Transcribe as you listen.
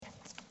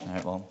All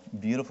right, well,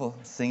 beautiful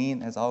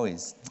singing as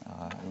always.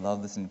 I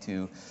love listening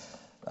to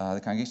the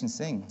congregation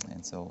sing.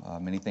 And so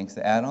many thanks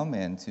to Adam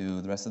and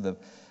to the rest of the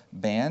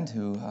band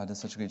who does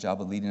such a great job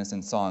of leading us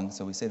in song.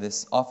 So we say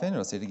this often, and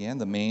I'll say it again,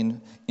 the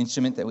main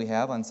instrument that we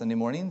have on Sunday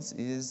mornings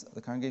is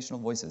the congregational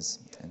voices.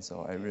 And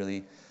so I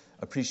really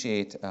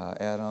appreciate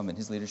Adam and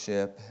his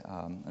leadership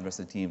and the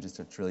rest of the team just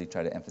to really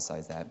try to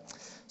emphasize that.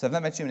 So I've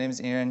not met you. My name is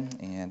Aaron,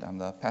 and I'm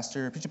the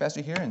preaching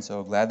pastor here, and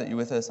so glad that you're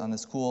with us on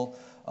this cool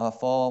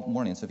fall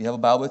morning. So if you have a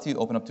Bible with you,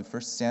 open up to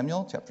 1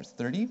 Samuel chapter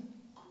 30.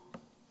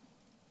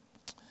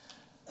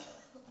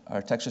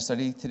 Our texture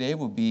study today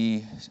will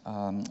be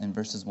in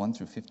verses 1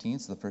 through 15,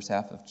 so the first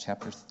half of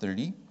chapter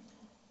 30.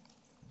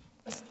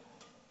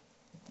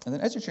 And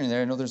then as you're turning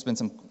there, I know there's been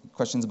some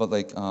questions about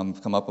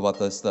come up about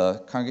this,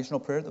 the congregational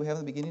prayer that we have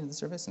at the beginning of the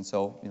service, and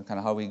so kind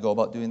of how we go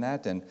about doing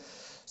that. And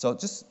so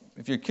just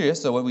if you're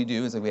curious, so what we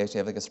do is we actually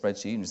have a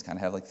spreadsheet and just kind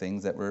of have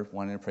things that we're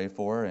wanting to pray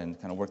for and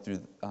kind of work through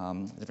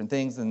different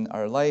things in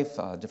our life,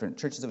 different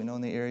churches that we know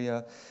in the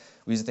area.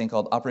 We use a thing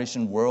called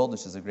Operation World,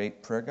 which is a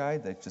great prayer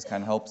guide that just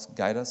kind of helps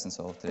guide us. And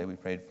so today we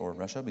prayed for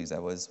Russia because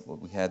that was what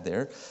we had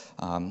there.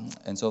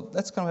 And so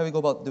that's kind of how we go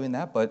about doing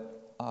that. But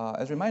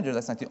as a reminder,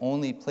 that's not the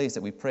only place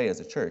that we pray as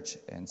a church.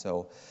 And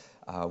so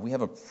we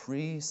have a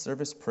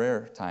pre-service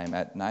prayer time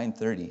at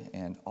 9:30,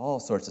 and all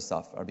sorts of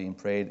stuff are being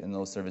prayed in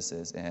those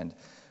services. And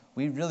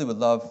we really would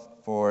love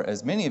for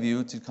as many of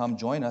you to come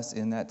join us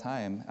in that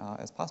time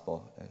as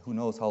possible. Who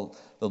knows how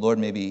the Lord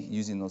may be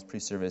using those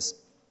pre-service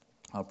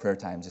prayer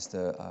times just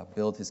to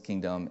build his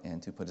kingdom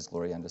and to put his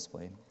glory on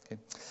display. Okay.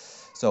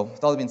 So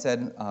with all that being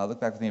said, look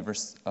back with me at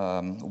verse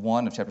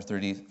 1 of chapter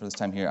 30 for this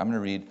time here. I'm going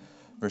to read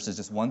verses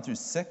just 1 through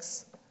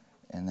 6.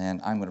 And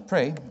then I'm going to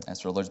pray,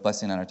 ask for the Lord's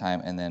blessing on our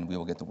time, and then we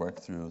will get to work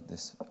through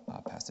this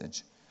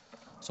passage.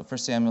 So 1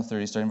 Samuel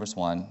 30, starting verse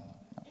 1,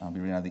 I'll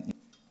be reading out of the...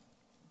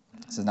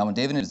 It says, Now when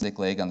David and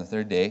Ziklag on the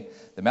third day,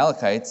 the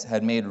Amalekites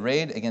had made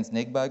raid against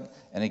Negbug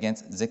and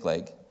against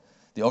Ziklag.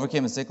 They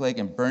overcame Ziklag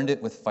and burned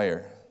it with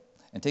fire,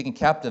 and taken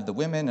captive the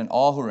women and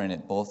all who were in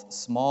it, both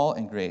small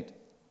and great.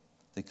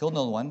 They killed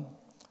no one,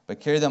 but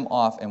carried them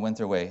off and went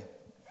their way.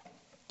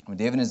 When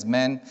David and his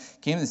men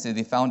came to the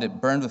city, they found it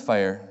burned with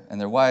fire,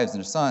 and their wives and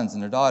their sons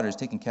and their daughters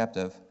taken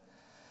captive.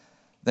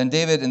 Then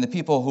David and the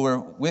people who were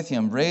with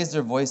him raised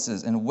their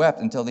voices and wept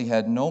until they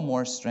had no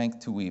more strength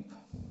to weep.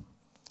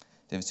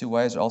 David's two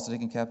wives were also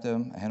taken captive,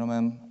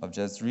 Ahinoam of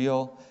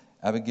Jezreel,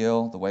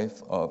 Abigail, the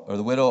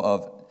widow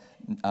of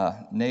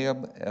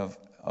Nabal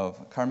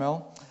of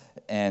Carmel.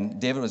 And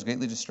David was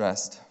greatly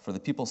distressed, for the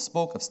people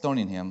spoke of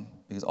stoning him,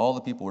 because all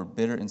the people were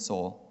bitter in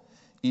soul,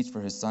 each for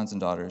his sons and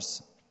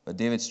daughters. But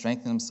David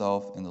strengthened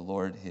himself in the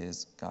Lord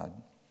his God.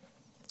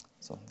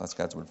 So that's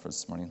God's word for us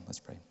this morning. Let's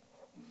pray.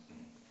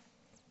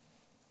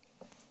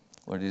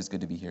 Lord, it is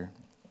good to be here.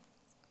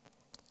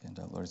 And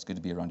Lord, it's good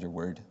to be around your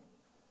word.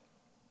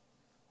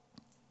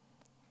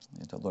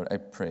 And Lord, I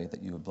pray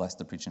that you would bless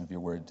the preaching of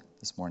your word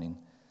this morning.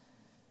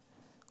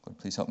 Lord,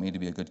 please help me to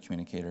be a good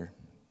communicator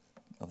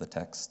of the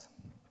text.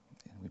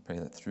 And we pray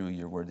that through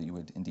your word that you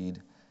would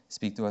indeed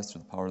speak to us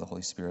through the power of the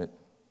Holy Spirit.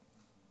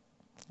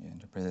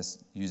 And I pray this,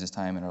 use this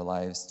time in our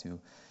lives to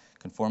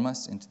conform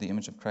us into the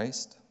image of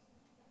Christ.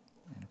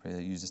 And I pray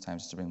that you use this time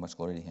just to bring much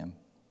glory to him.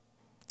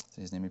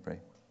 In his name we pray.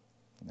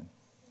 Amen.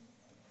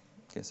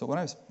 Okay, so when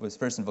I was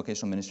first in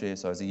vocational ministry,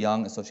 so I was a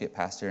young associate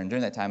pastor, and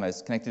during that time I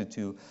was connected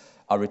to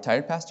a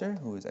retired pastor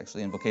who was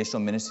actually in vocational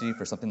ministry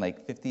for something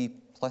like 50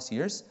 plus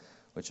years,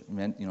 which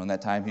meant, in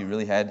that time he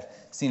really had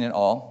seen it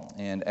all.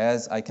 And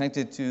as I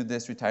connected to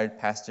this retired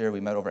pastor, we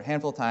met over a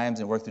handful of times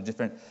and worked through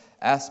different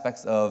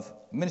aspects of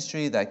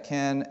ministry that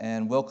can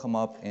and will come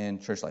up in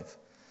church life.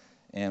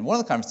 And one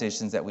of the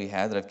conversations that we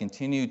had that I've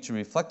continued to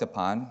reflect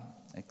upon,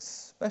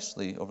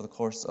 especially over the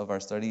course of our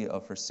study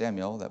of 1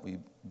 Samuel that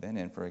we've been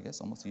in for, I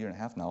guess, almost a year and a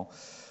half now,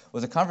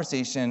 was a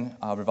conversation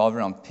revolving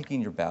around picking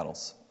your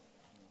battles,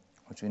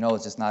 which we know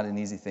is just not an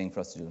easy thing for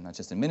us to do, not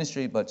just in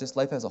ministry, but just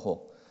life as a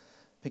whole.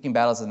 Picking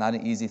battles is not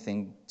an easy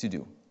thing to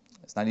do.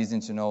 It's not easy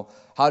to know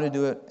how to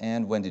do it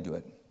and when to do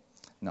it.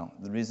 No,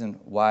 the reason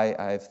why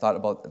I've thought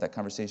about that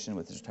conversation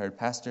with this retired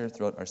pastor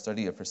throughout our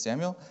study of 1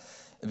 Samuel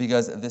is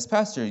because this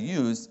pastor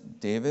used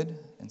David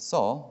and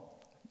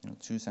Saul,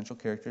 two central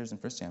characters in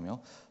 1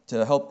 Samuel,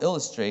 to help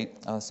illustrate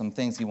some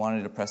things he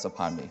wanted to press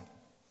upon me.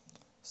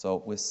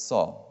 So with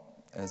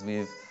Saul, as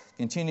we've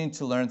continued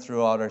to learn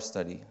throughout our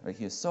study, right,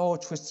 he is so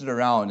twisted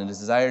around in his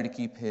desire to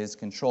keep his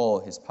control,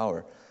 his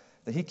power,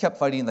 that he kept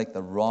fighting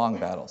the wrong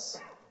battles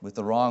with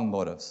the wrong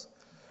motives.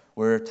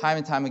 Where time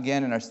and time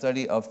again in our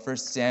study of 1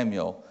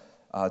 Samuel,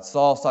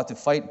 Saul sought to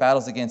fight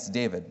battles against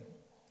David,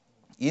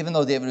 even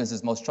though David was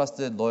his most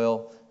trusted,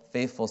 loyal,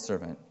 faithful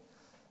servant.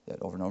 Yet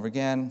over and over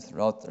again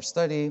throughout our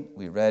study,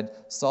 we read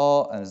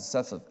Saul and his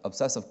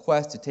obsessive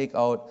quest to take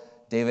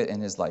out David in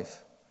his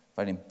life,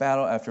 fighting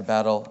battle after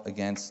battle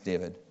against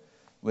David,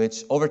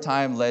 which over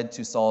time led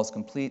to Saul's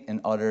complete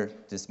and utter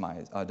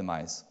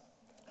demise,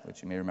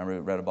 which you may remember we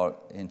read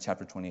about in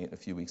chapter 28 a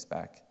few weeks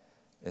back,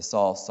 as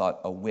Saul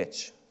sought a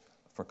witch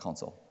for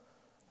counsel.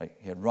 Right?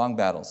 He had wrong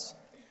battles,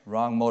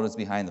 wrong motives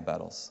behind the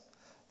battles.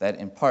 that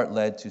in part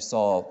led to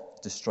Saul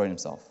destroying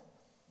himself.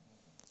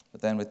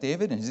 But then with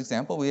David and his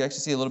example, we actually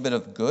see a little bit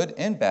of good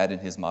and bad in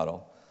his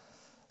model.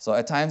 So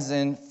at times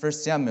in 1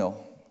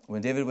 Samuel,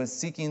 when David was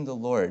seeking the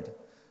Lord,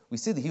 we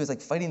see that he was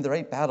like fighting the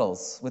right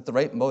battles with the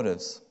right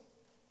motives.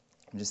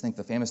 And just think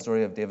the famous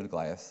story of David and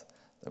Goliath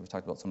that we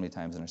talked about so many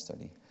times in our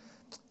study.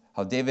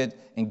 How David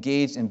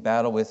engaged in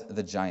battle with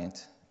the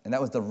giant. And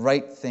that was the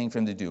right thing for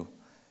him to do.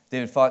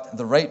 David fought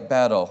the right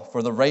battle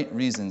for the right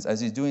reasons, as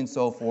he's doing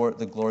so for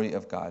the glory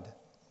of God.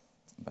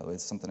 And by the way,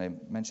 it's something I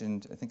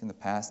mentioned, I think, in the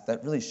past.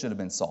 That really should have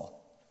been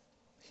Saul.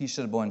 He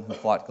should have been one who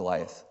fought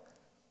Goliath.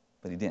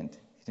 But he didn't.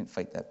 He didn't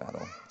fight that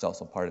battle. It's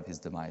also part of his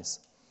demise.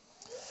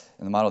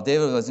 And the model of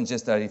David wasn't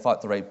just that he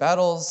fought the right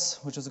battles,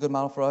 which was a good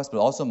model for us, but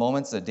also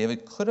moments that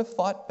David could have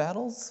fought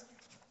battles,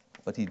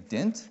 but he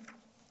didn't.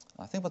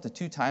 I think about the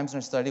 2 times in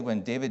our study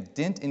when David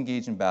didn't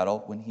engage in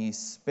battle, when he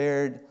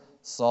spared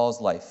Saul's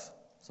life.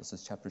 So this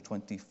is chapter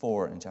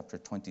 24 and chapter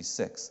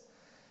 26.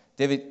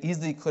 David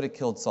easily could have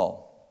killed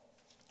Saul,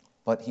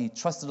 but he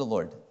trusted the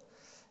Lord.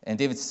 And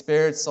David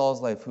spared Saul's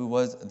life, who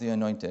was the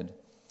anointed.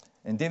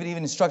 And David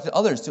even instructed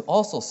others to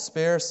also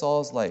spare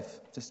Saul's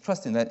life, just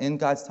trusting that in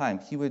God's time,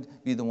 he would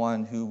be the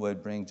one who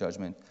would bring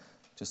judgment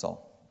to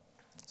Saul.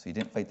 So he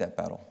didn't fight that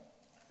battle.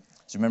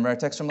 So remember our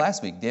text from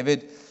last week.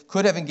 David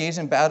could have engaged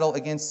in battle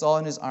against Saul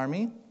and his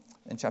army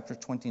in chapter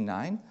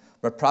 29,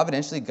 but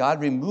providentially, God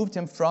removed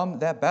him from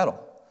that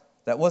battle.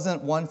 That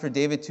wasn't one for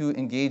David to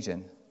engage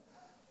in.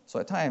 So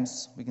at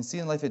times, we can see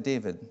in the life of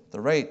David,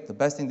 the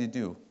best thing to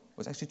do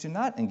was actually to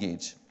not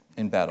engage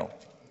in battle,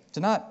 to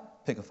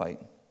not pick a fight.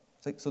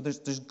 So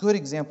there's good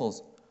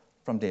examples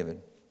from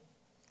David.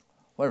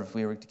 However, if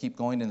we were to keep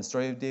going in the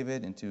story of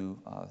David into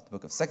the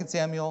book of 2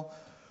 Samuel,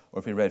 or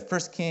if we read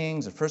 1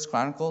 Kings or 1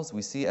 Chronicles,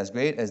 we see as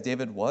great as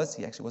David was,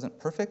 he actually wasn't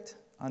perfect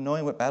on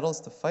knowing what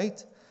battles to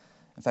fight.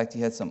 In fact,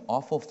 he had some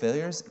awful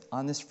failures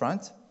on this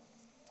front.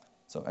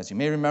 So as you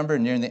may remember,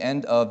 nearing the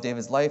end of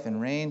David's life and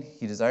reign,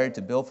 he desired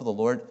to build for the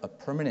Lord a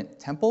permanent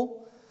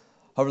temple.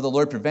 However, the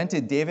Lord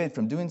prevented David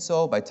from doing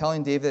so by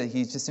telling David that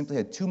he just simply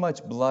had too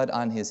much blood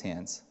on his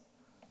hands,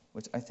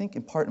 which I think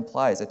in part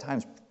implies at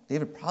times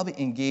David probably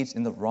engaged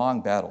in the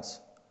wrong battles,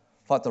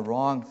 fought the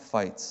wrong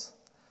fights.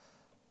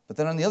 But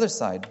then on the other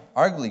side,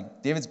 arguably,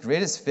 David's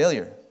greatest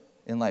failure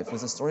in life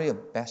was the story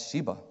of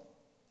Bathsheba,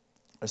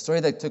 a story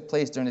that took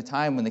place during a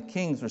time when the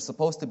kings were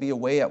supposed to be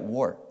away at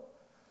war.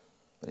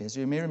 But as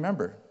you may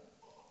remember,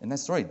 in that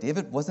story,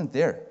 David wasn't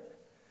there.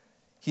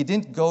 He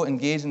didn't go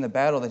engage in the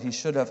battle that he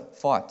should have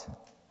fought.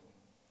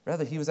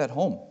 Rather, he was at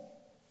home,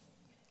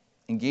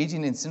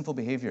 engaging in sinful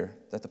behavior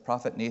that the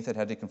prophet Nathan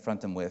had to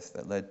confront him with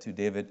that led to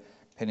David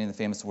penning the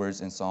famous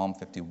words in Psalm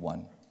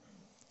 51.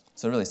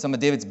 So really, some of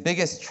David's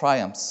biggest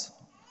triumphs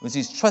was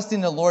he's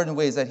trusting the Lord in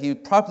ways that he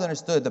properly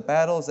understood the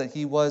battles that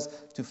he was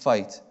to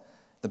fight,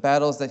 the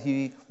battles that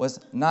he was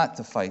not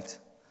to fight.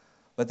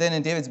 But then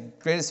in David's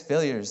greatest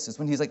failures is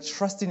when he's like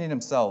trusting in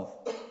himself,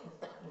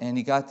 and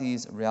he got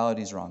these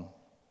realities wrong.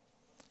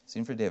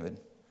 Same for David.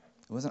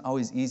 It wasn't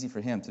always easy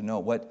for him to know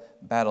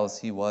what battles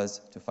he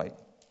was to fight.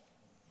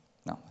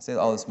 Now, I say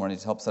all this morning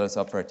to help set us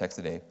up for our text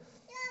today,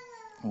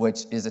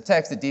 which is a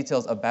text that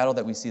details a battle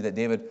that we see that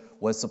David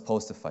was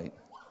supposed to fight.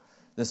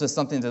 This was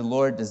something the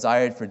Lord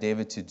desired for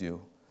David to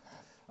do,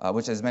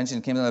 which, as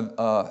mentioned, came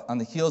on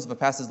the heels of a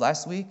passage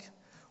last week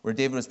where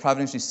David was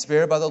providentially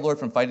spared by the Lord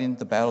from fighting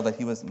the battle that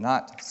he was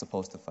not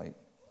supposed to fight.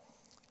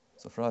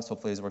 So for us,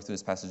 hopefully, as we work through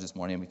this passage this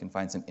morning, we can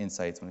find some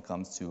insights when it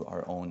comes to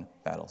our own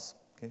battles.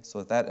 Okay, so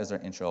with that as our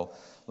intro,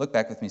 look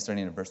back with me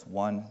starting in verse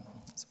 1.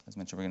 As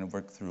mentioned, we're going to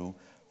work through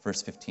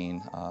verse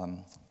 15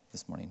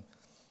 this morning.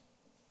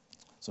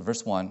 So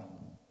verse 1,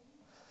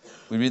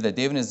 we read that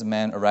David and his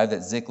men arrived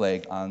at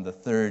Ziklag on the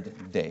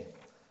 3rd day.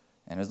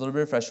 And as a little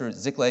bit of refresher,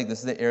 Ziklag, this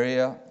is the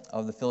area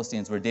of the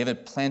Philistines where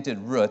David planted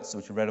roots,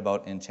 which we read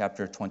about in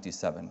chapter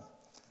 27.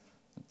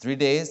 3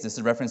 days, this is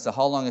a reference to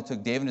how long it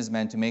took David and his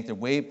men to make their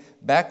way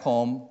back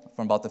home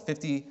from about the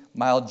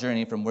 50-mile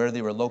journey from where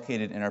they were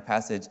located in our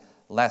passage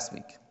last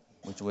week,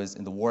 which was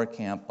in the war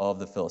camp of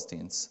the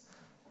Philistines,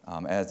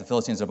 as the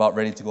Philistines are about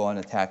ready to go on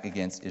an attack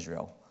against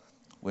Israel,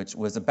 which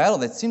was a battle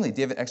that seemingly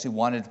David actually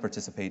wanted to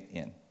participate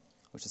in,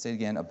 which, to say it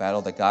again, a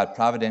battle that God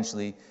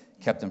providentially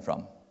kept him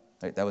from.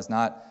 Right? That was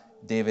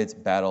not David's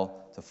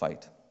battle to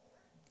fight.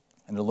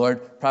 And the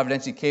Lord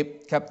providentially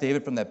kept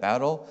David from that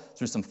battle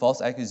through some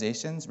false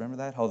accusations. Remember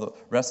that? How the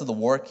rest of the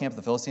war camp of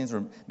the Philistines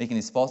were making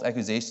these false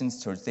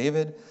accusations towards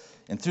David.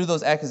 And through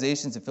those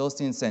accusations, the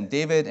Philistines sent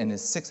David and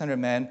his 600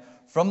 men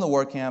from the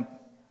war camp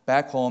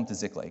back home to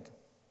Ziklag,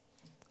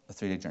 a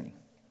 3-day journey.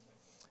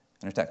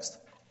 In our text,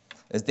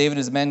 as David and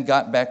his men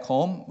got back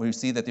home, we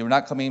see that they were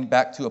not coming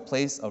back to a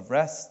place of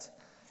rest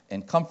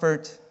and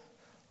comfort,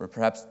 where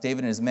perhaps David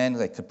and his men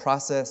could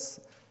process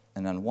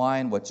and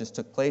unwind what just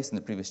took place in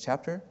the previous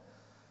chapter.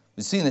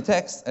 We see in the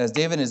text, as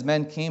David and his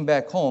men came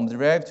back home, they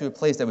arrived to a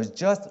place that was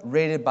just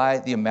raided by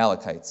the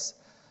Amalekites,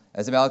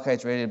 as the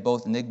Amalekites raided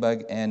both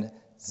Nigbug and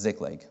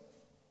Ziklag.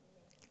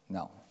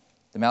 Now,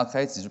 the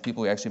Amalekites, these are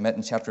people we actually met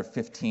in chapter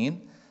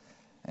 15,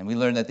 and we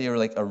learned that they were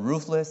like a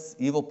ruthless,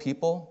 evil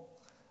people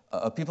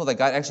a people that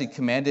God actually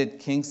commanded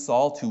King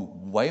Saul to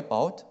wipe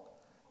out,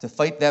 to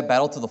fight that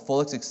battle to the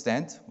fullest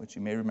extent, which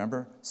you may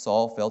remember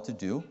Saul failed to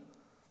do.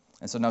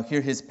 And so now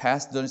here his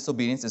past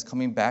disobedience is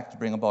coming back to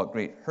bring about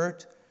great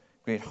hurt,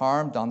 great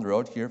harm down the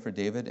road here for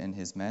David and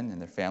his men and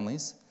their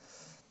families.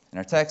 In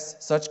our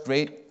text, such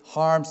great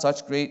harm,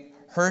 such great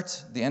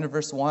hurt, the end of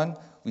verse 1,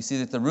 we see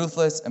that the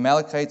ruthless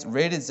Amalekites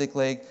raided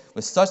Ziklag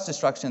with such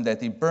destruction that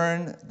they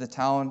burned the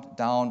town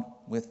down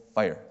with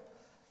fire.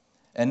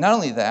 And not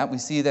only that, we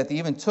see that they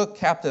even took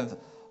captive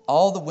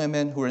all the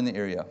women who were in the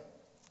area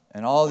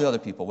and all the other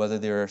people, whether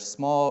they were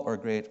small or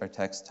great, our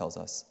text tells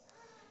us,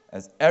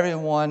 as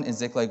everyone in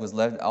Ziklag was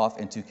led off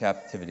into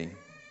captivity.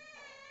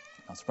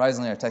 Now,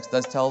 surprisingly, our text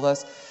does tell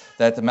us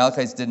that the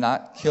Amalekites did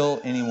not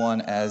kill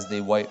anyone as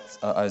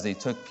they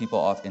took people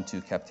off into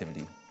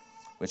captivity,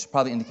 which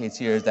probably indicates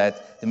here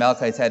that the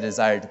Amalekites had a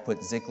desire to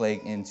put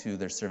Ziklag into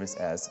their service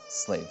as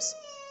slaves.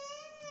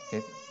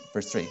 Okay,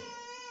 verse 3.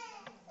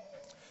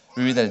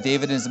 We read that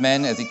David and his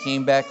men, as they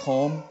came back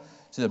home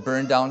to the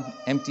burned down,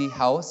 empty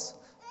house,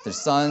 their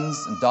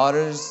sons and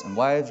daughters and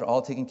wives are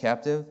all taken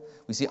captive.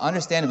 We see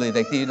understandably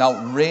that they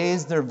now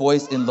raise their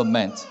voice in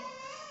lament.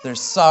 There's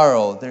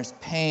sorrow, there's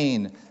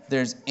pain,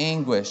 there's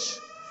anguish.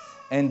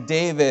 And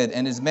David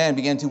and his men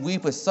began to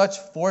weep with such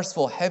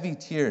forceful, heavy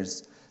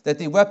tears that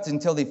they wept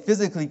until they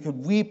physically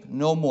could weep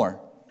no more,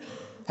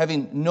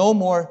 having no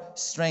more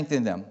strength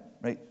in them,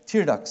 right?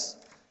 Tear ducts,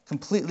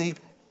 completely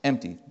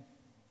empty.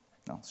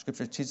 Now,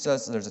 Scripture teaches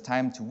us there's a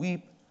time to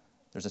weep,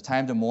 there's a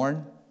time to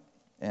mourn,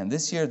 and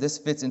this year, this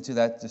fits into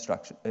that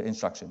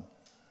instruction.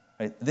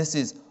 Right? This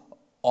is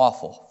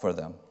awful for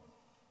them.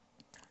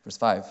 Verse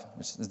 5,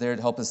 which is there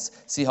to help us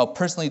see how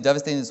personally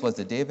devastating this was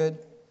to David.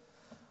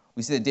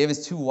 We see that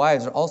David's 2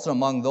 wives are also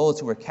among those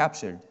who were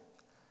captured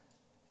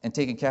and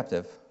taken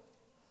captive.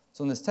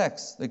 So in this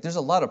text, there's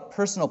a lot of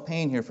personal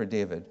pain here for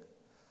David,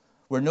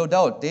 where no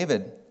doubt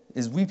David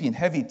is weeping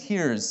heavy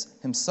tears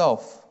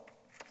himself.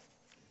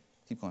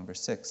 Keep going,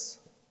 verse 6.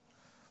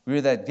 We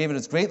read that David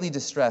was greatly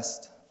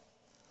distressed.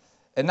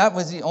 And not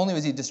was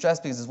he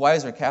distressed because his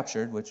wives were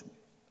captured, which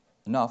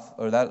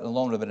that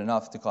alone would have been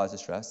enough to cause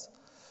distress.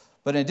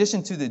 But in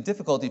addition to the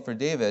difficulty for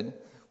David,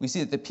 we see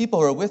that the people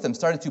who were with him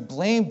started to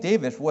blame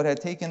David for what had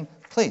taken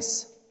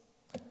place.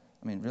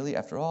 I mean, really,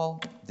 after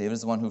all, David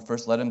is the one who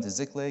first led them to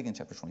Ziklag in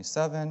chapter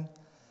 27.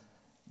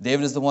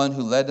 David is the one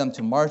who led them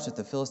to march at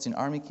the Philistine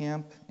army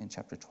camp in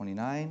chapter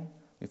 29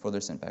 before they're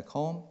sent back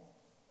home.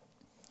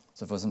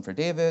 So if it wasn't for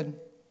David,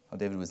 how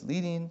David was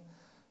leading,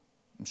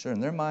 I'm sure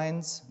in their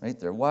minds, right,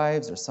 their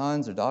wives, their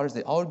sons, their daughters,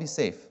 they all would be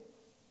safe.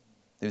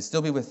 They would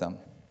still be with them.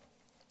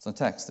 So in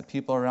text, the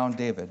people around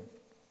David,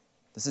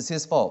 this is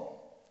his fault.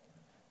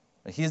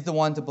 He's the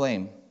one to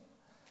blame.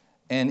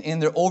 And in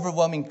their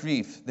overwhelming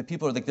grief, the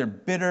people are they're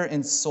bitter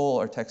in soul,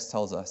 our text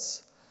tells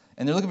us.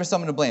 And they're looking for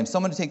someone to blame,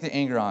 someone to take their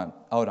anger out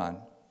on.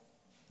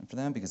 And for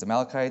them, because the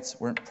Amalekites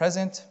weren't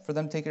present for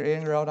them to take their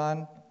anger out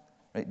on,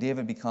 right,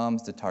 David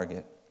becomes the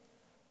target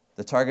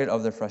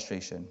of their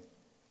frustration.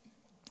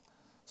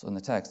 So in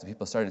the text, the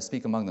people started to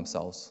speak among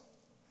themselves,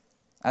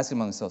 asking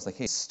among themselves,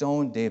 hey,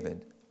 stone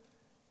David.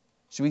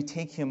 Should we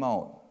take him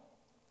out?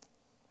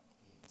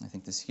 I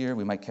think this year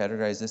we might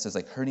categorize this as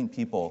hurting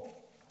people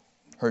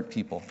hurt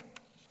people.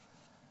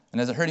 And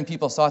as the hurting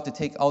people sought to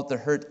take out their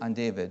hurt on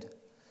David,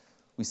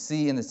 we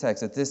see in the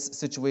text that this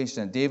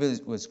situation that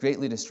David was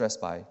greatly distressed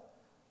by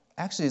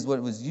actually is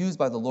what was used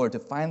by the Lord to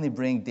finally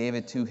bring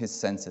David to his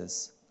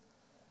senses.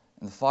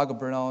 And the fog of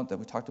burnout that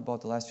we talked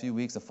about the last few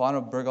weeks, the fog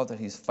of burnout that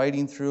he's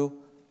fighting through,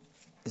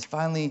 is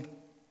finally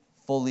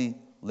fully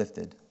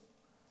lifted.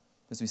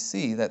 Because we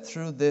see that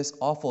through this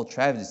awful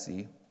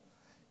tragedy,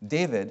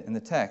 David, in the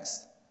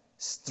text,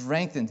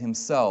 strengthened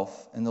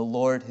himself in the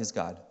Lord his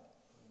God.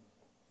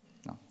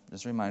 Now,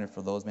 just a reminder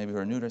for those maybe who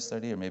are new to our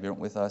study or maybe aren't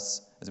with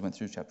us as we went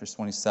through chapter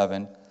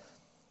 27.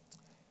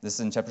 This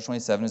in chapter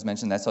 27 is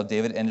mentioned. That's how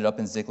David ended up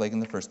in Ziklag in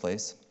the first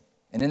place.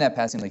 And in that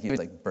passing, he was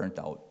burnt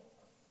out.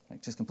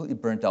 Just completely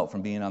burnt out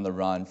from being on the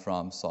run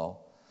from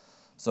Saul.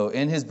 So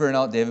in his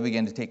burnout, David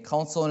began to take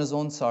counsel in his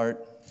own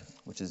heart,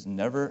 which is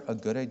never a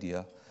good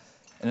idea.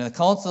 And in the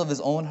counsel of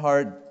his own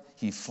heart,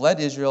 he fled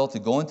Israel to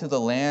go into the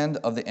land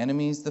of the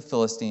enemies, the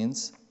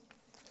Philistines.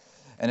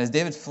 And as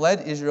David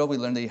fled Israel, we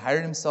learned that he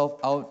hired himself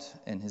out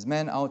and his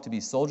men out to be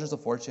soldiers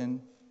of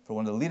fortune for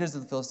one of the leaders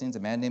of the Philistines, a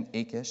man named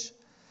Achish.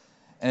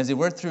 And as he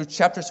worked through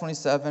chapter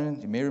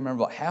 27, you may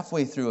remember about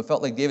halfway through, it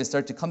felt like David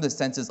started to come to his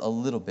senses a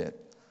little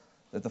bit,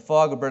 that the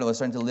fog of burnout was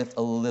starting to lift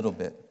a little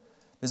bit.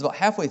 Because about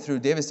halfway through,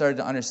 David started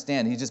to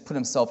understand he just put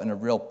himself in a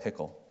real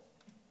pickle.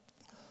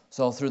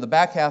 So through the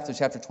back half of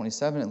chapter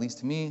 27, at least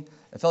to me,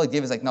 it felt like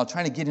David was now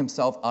trying to get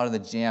himself out of the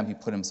jam he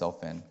put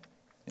himself in,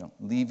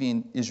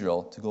 leaving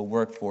Israel to go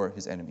work for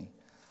his enemy.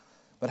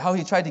 But how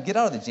he tried to get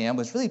out of the jam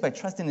was really by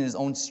trusting in his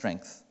own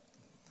strength,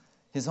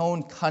 his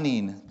own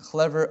cunning,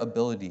 clever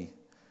ability,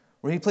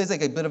 where he plays a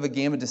bit of a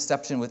game of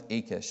deception with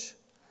Achish,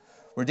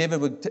 where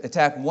David would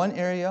attack one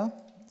area,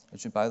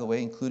 which, by the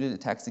way, included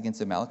attacks against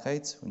the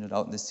Amalekites, who no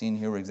doubt in this scene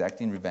here were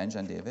exacting revenge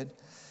on David.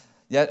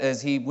 Yet,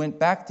 as he went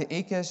back to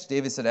Achish,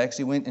 David said, I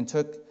actually went and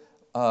took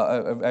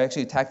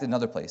actually attacked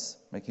another place.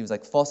 Like he was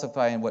like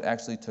falsifying what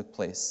actually took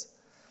place.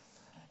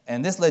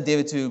 And this led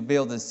David to be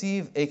able to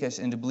deceive Achish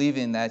into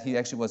believing that he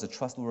actually was a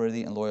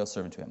trustworthy and loyal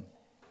servant to him.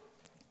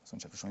 So in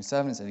chapter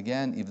 27, it said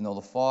again, even though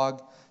the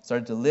fog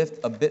started to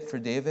lift a bit for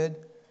David,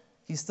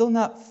 he's still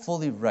not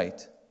fully right.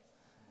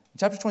 In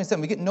chapter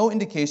 27, we get no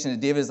indication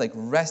that David is like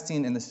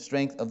resting in the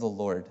strength of the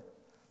Lord.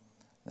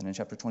 Then in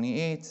chapter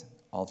 28,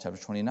 all of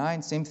chapter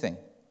 29, same thing.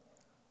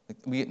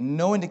 We get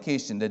no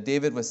indication that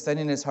David was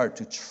setting his heart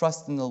to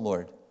trust in the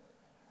Lord.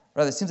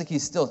 Rather, it seems like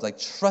he's still like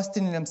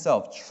trusting in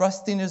himself,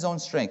 trusting in his own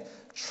strength,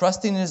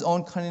 trusting in his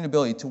own cunning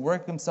ability to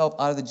work himself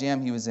out of the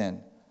jam he was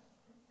in.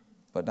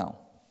 But now,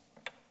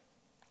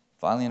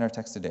 finally in our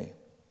text today,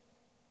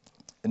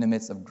 in the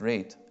midst of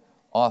great,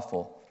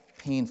 awful,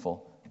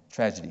 painful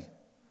tragedy,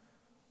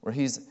 where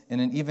he's in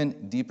an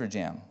even deeper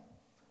jam,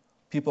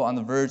 people on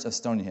the verge of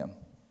stoning him,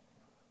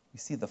 we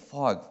see the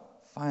fog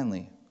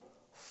finally,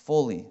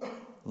 fully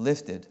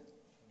lifted.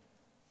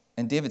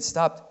 And David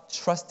stopped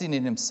trusting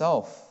in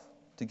himself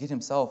to get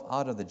himself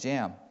out of the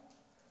jam.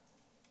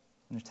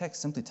 And the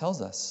text simply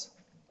tells us,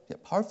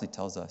 yet powerfully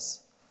tells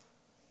us,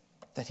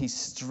 that he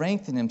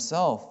strengthened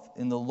himself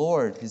in the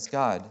Lord, his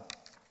God.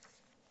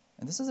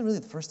 And this isn't really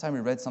the first time we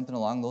read something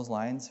along those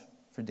lines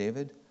for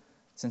David,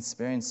 since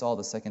sparing Saul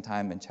the second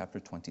time in chapter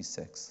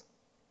 26.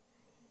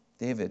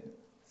 David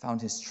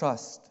found his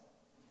trust,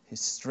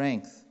 his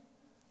strength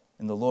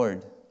in the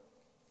Lord.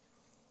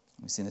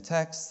 We see in the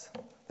text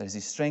that as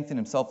he strengthened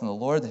himself in the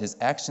Lord, that his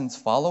actions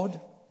followed,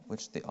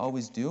 which they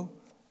always do.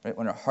 Right?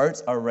 When our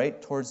hearts are right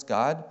towards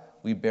God,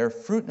 we bear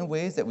fruit in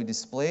ways that we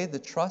display the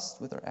trust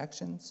with our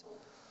actions.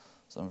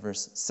 So in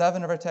verse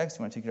 7 of our text,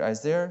 you want to take your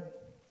eyes there.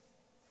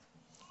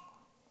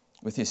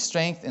 With his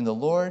strength in the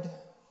Lord,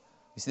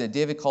 we see that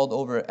David called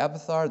over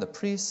Abiathar, the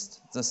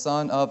priest, the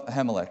son of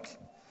Ahimelech,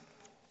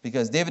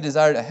 because David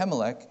desired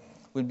Ahimelech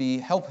would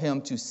help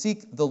him to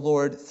seek the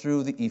Lord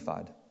through the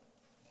ephod.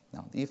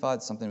 Now, the ephod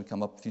is something we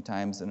come up a few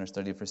times in our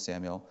study of 1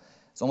 Samuel.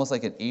 It's almost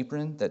like an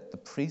apron that the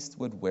priest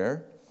would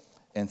wear.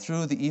 And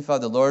through the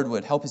ephod, the Lord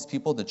would help his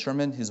people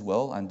determine his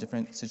will on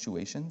different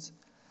situations.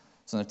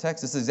 So in the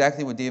text, this is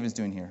exactly what David is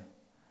doing here.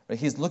 Right?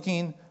 He's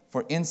looking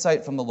for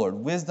insight from the Lord,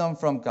 wisdom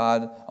from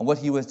God on what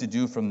he was to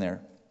do from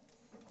there.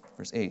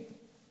 Verse 8.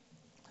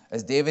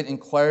 As David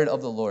inquired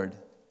of the Lord,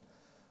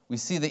 we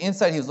see the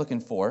insight he was looking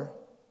for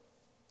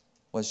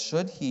was,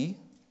 should he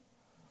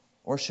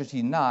or should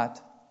he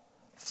not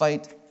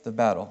fight the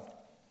battle?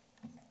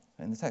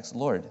 In the text,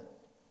 Lord,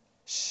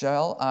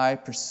 shall I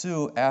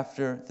pursue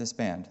after this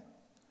band?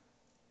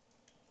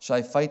 Shall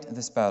I fight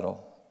this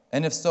battle?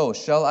 And if so,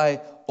 shall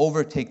I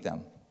overtake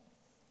them?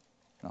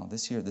 Now,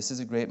 this is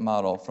a great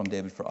model from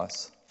David for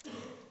us.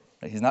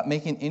 Right? He's not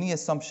making any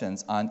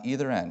assumptions on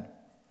either end,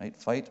 right?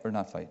 Fight or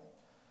not fight.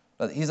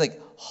 But he's like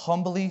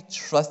humbly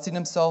trusting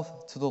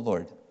himself to the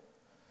Lord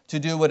to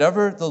do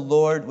whatever the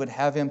Lord would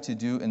have him to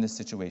do in this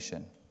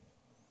situation.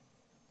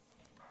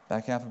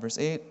 Back half of verse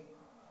 8. The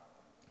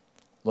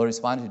Lord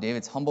responded to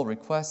David's humble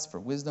request for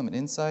wisdom and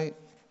insight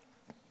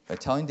by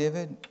telling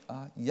David,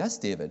 yes,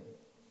 David,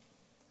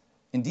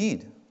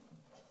 indeed,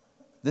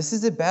 this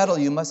is a battle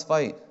you must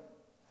fight.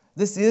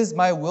 This is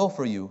my will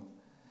for you.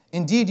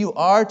 Indeed, you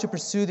are to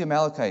pursue the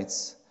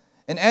Amalekites.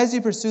 And as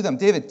you pursue them,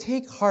 David,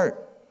 take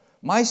heart.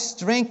 My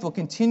strength will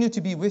continue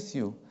to be with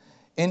you.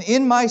 And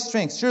in my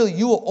strength, surely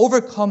you will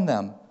overcome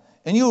them,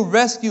 and you will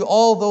rescue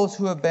all those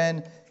who have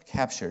been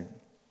captured.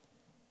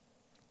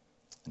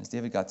 And as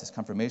David got this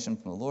confirmation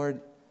from the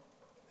Lord,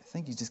 I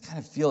think you just kind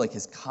of feel like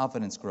his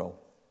confidence grow.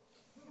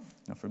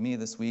 For me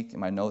this week in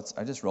my notes,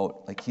 I just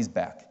wrote, like, he's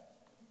back.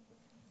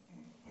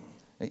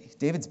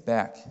 David's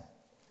back.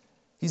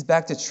 He's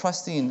back to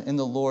trusting in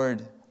the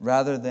Lord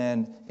rather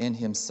than in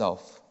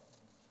himself.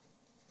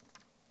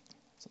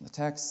 So in the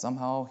text,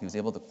 somehow he was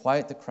able to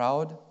quiet the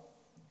crowd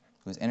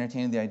who was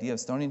entertaining the idea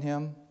of stoning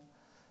him.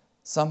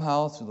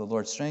 Somehow, through the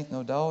Lord's strength,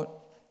 no doubt,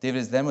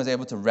 David then was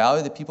able to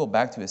rally the people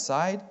back to his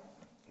side.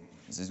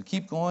 As we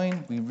keep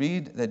going, we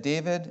read that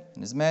David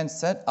and his men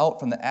set out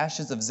from the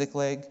ashes of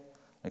Ziklag,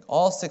 like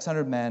all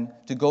 600 men,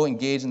 to go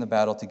engage in the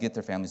battle to get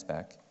their families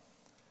back.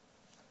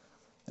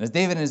 And as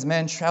David and his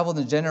men traveled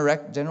in the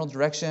general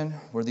direction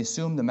where they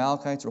assumed the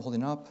Amalekites were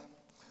holding up,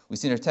 we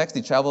see in our text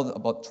they traveled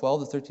about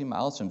 12 to 13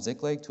 miles from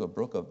Ziklag to a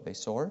brook of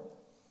Besor.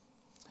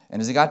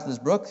 And as they got to this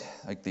brook,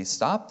 they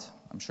stopped,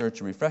 I'm sure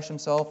to refresh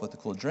themselves with a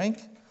cool drink,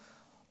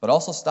 but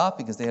also stopped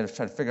because they had to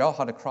try to figure out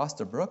how to cross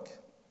the brook.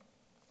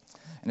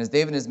 And as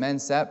David and his men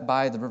sat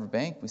by the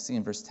riverbank, we see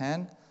in verse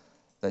 10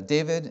 that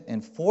David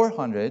and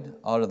 400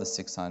 out of the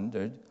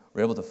 600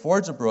 were able to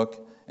ford the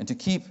brook and to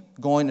keep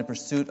going in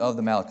pursuit of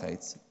the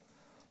Amalekites.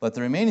 But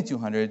the remaining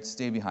 200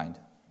 stayed behind,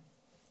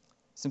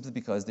 simply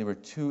because they were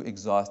too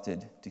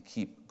exhausted to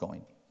keep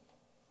going.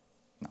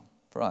 Now,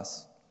 for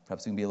us,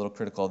 perhaps we can be a little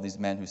critical of these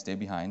men who stayed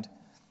behind.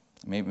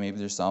 Maybe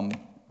there's some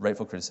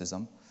rightful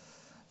criticism.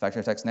 In fact,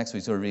 our text next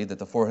week will read that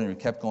the 400 who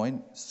kept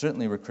going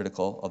certainly were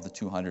critical of the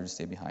 200 who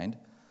stayed behind.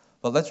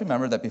 But let's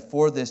remember that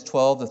before this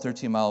 12 to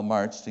 13 mile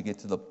march to get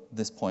to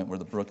this point where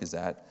the brook is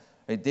at,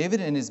 Right?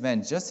 David and his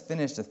men just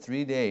finished a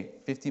 3-day,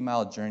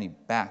 50-mile journey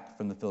back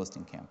from the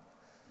Philistine camp.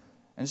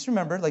 And just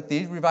remember, like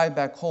they arrived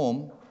back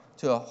home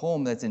to a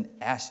home that's in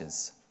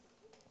ashes,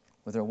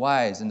 with their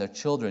wives and their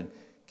children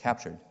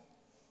captured.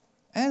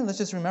 And let's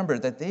just remember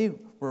that they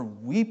were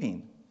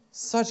weeping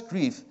such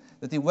grief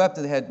that they wept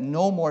that they had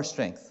no more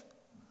strength.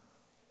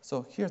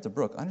 So here at the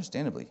brook,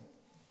 understandably,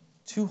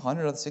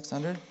 200 out of the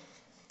 600,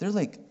 they're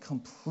like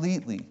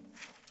completely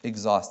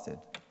exhausted.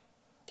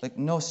 Like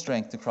no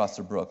strength to cross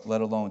the brook, let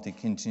alone to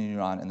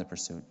continue on in the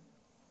pursuit.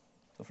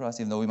 So for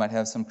us, even though we might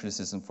have some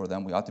criticism for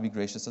them, we ought to be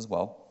gracious as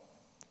well,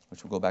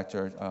 which we'll go back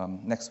to our,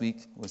 next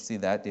week. We'll see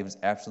that David's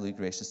absolutely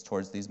gracious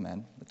towards these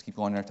men. Let's keep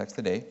going in our text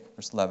today,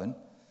 verse 11.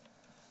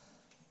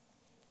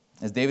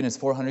 As David and his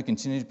 400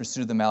 continued to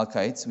pursue the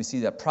Amalekites, we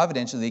see that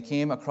providentially they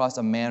came across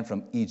a man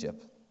from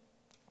Egypt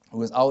who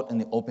was out in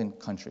the open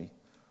country,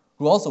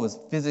 who also was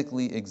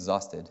physically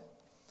exhausted.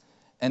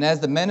 And as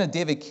the men of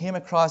David came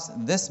across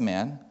this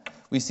man,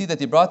 we see that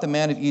they brought the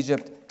man of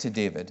Egypt to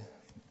David.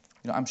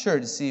 I'm sure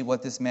to see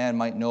what this man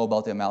might know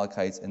about the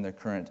Amalekites and their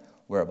current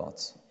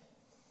whereabouts.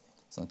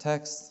 So in the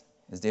text,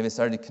 as David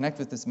started to connect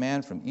with this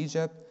man from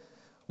Egypt,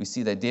 we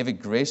see that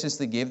David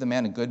graciously gave the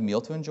man a good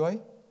meal to enjoy.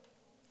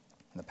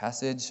 In the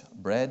passage,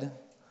 bread,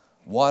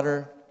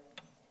 water,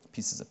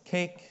 pieces of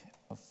cake,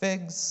 of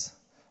figs,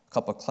 a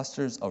couple of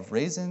clusters of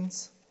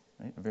raisins.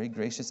 Right? A very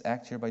gracious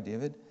act here by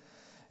David.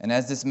 And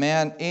as this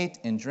man ate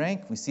and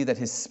drank, we see that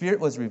his spirit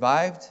was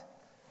revived,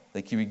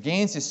 like he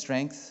regains his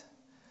strength,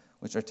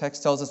 which our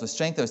text tells us was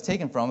strength that was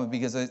taken from him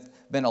because it's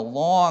been a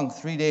long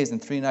 3 days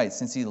and 3 nights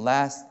since he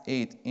last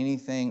ate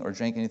anything or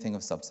drank anything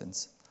of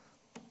substance.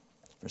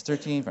 Verse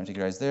 13, if I'm taking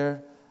your eyes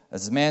there,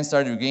 as the man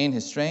started to regain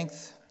his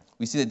strength,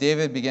 we see that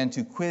David began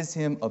to quiz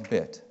him a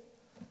bit,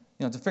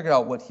 to figure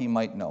out what he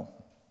might know.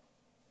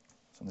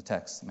 From the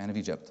text, man of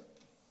Egypt.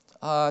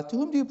 To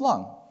whom do you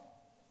belong?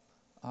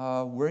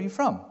 Where are you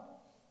from?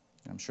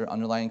 I'm sure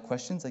underlying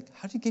questions like,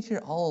 how did you get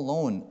here all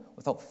alone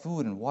without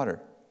food and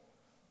water?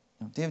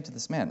 David to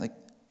this man,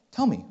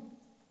 tell me,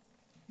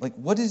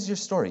 what is your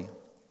story?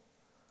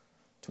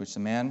 To which the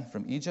man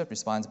from Egypt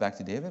responds back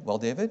to David, well,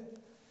 David,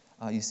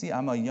 you see,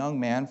 I'm a young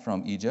man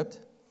from Egypt,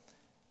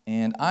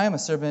 and I am a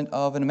servant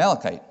of an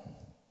Amalekite,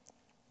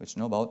 which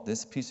know about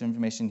this piece of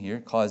information here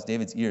caused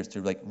David's ears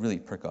to really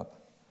perk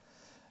up.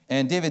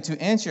 And David,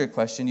 to answer your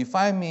question, you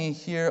find me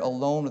here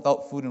alone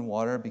without food and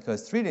water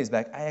because 3 days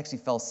back I actually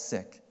fell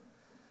sick.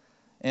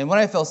 And when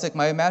I fell sick,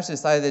 my master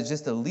decided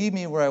just to leave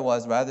me where I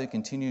was rather than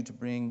continue to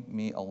bring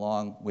me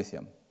along with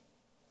him.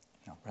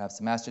 Perhaps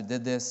the master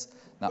did this,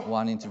 not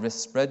wanting to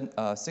risk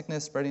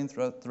sickness spreading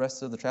throughout the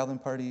rest of the traveling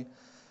party.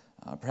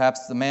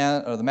 Perhaps the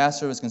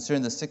master was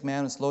concerned the sick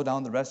man would slow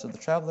down the rest of the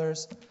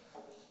travelers.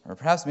 Or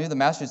perhaps maybe the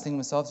master is thinking to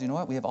himself, you know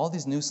what, we have all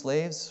these new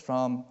slaves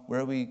from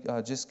where we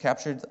just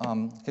captured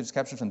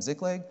from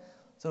Ziklag.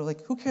 So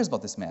who cares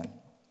about this man?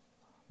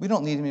 We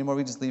don't need him anymore,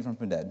 we just leave him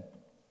for dead.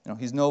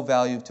 He's no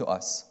value to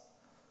us.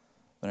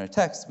 But in our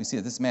text, we see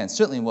that this man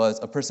certainly was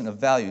a person of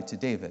value to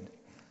David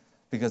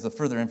because of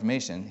further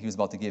information he was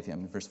about to give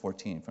him in verse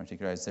 14, if you want to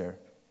take your eyes there.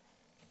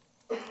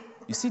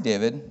 You see,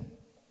 David,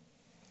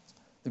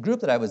 the group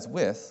that I was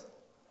with,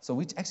 so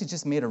we actually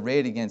just made a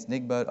raid against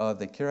Nigbud of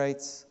the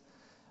Kirites,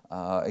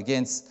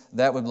 against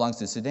that which belongs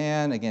to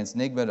Sudan, against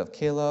Nigbud of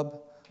Caleb,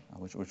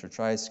 which were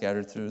tribes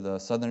scattered through the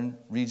southern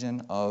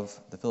region of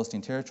the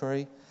Philistine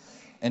territory.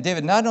 And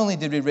David, not only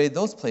did we raid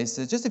those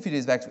places, just a few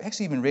days back, we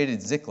actually even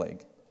raided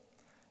Ziklag.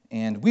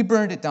 And we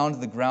burned it down to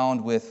the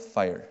ground with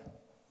fire.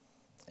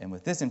 And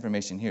with this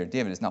information here,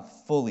 David is now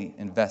fully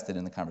invested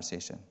in the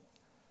conversation.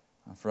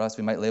 For us,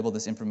 we might label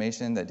this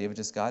information that David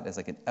just got as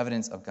an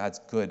evidence of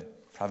God's good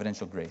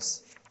providential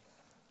grace.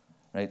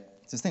 Right?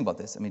 Just think about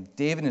this.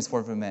 David and his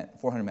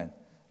 400 men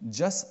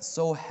just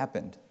so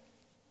happened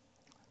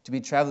to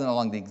be traveling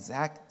along the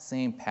exact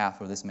same path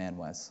where this man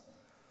was,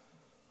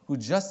 who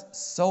just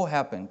so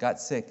happened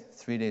got sick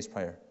 3 days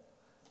prior,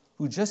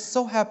 who just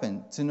so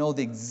happened to know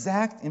the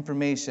exact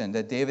information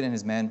that David and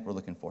his men were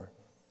looking for.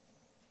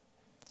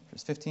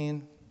 Verse 15,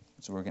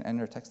 which is where we're going to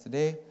end our text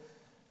today,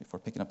 before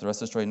picking up the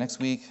rest of the story next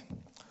week.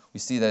 We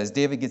see that as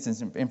David gets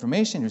his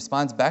information, he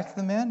responds back to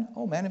the man,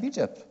 oh, man of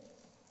Egypt.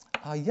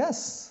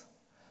 Yes,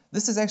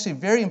 this is actually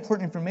very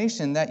important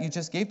information that you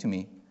just gave to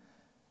me.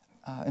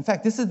 In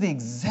fact, this is the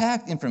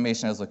exact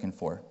information I was looking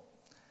for.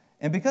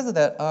 And because of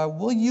that,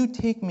 will you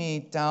take me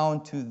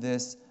down to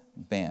this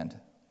band?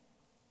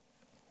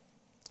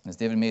 As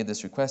David made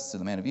this request to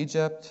the man of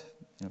Egypt,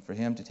 for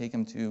him to take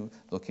him to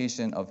the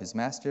location of his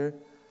master,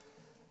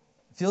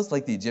 it feels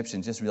like the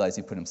Egyptian just realized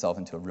he put himself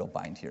into a real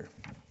bind here.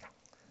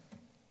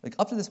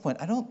 Up to this point,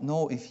 I don't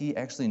know if he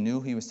actually knew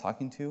who he was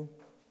talking to.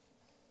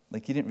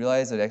 He didn't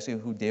realize that actually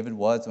who David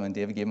was when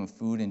David gave him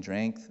food and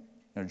drink,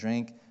 when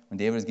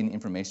David was getting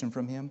information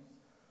from him.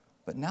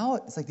 But now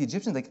it's the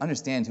Egyptian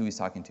understands who he's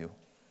talking to.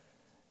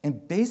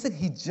 And basically,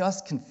 he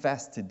just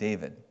confessed to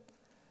David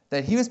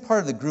that he was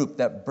part of the group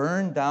that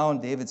burned down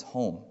David's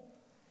home,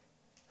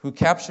 who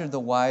captured the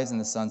wives and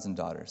the sons and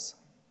daughters.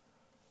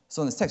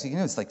 So in this text, you can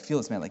just feel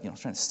this man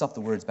trying to stuff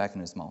the words back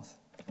in his mouth.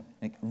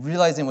 like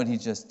realizing what he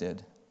just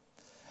did.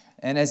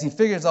 And as he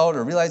figures out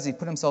or realizes he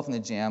put himself in the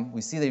jam,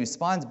 we see that he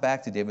responds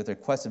back to David with a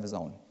request of his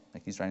own.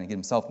 Like he's trying to get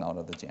himself out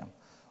of the jam.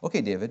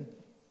 Okay, David,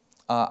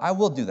 I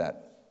will do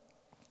that.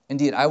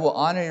 Indeed, I will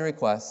honor your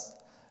request,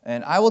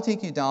 and I will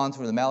take you down to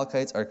where the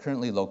Amalekites are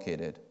currently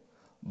located.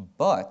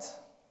 But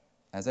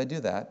as I do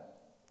that,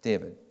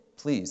 David,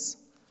 please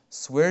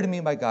swear to me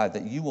by God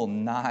that you will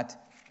not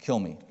kill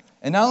me.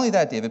 And not only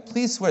that, David,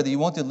 please swear that you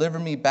won't deliver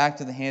me back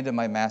to the hand of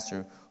my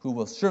master, who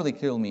will surely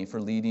kill me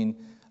for leading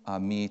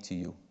me to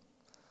you.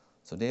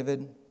 So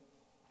David,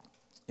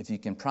 if you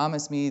can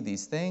promise me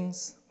these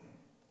things,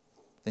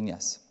 then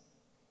yes.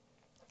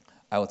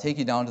 I will take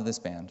you down to this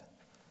band.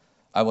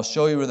 I will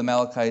show you where the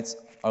Amalekites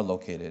are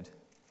located.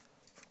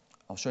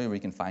 I'll show you where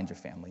you can find your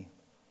family.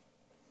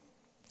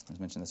 As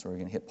mentioned, that's where we're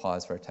going to hit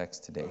pause for our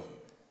text today.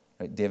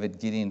 Right, David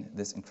getting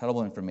this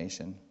incredible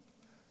information,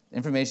 the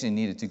information he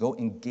needed to go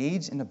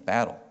engage in a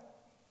battle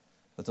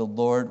that the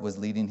Lord was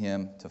leading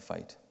him to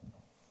fight.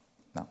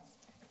 Now,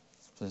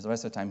 so the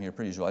rest of the time here,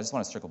 per usual, I just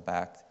want to circle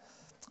back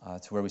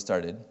to where we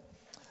started,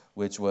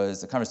 which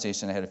was a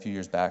conversation I had a few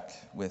years back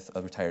with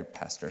a retired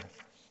pastor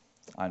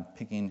on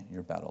picking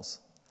your battles.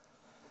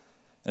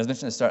 As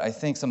mentioned at the start, I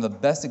think some of the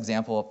best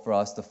example for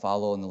us to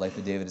follow in the life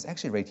of David is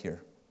actually right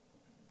here.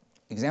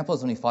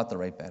 Examples when he fought the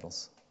right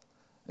battles.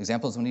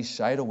 Examples when he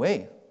shied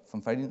away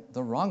from fighting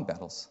the wrong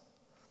battles.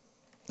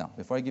 Now,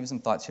 before I give you some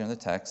thoughts here in the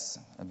text,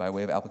 and by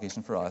way of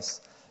application for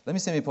us, let me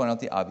simply point out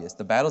the obvious.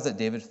 The battles that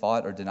David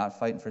fought or did not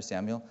fight in 1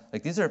 Samuel,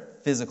 like these are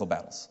physical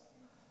battles.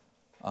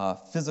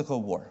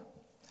 Physical war.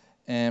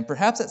 And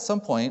perhaps at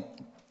some point,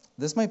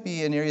 this might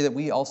be an area that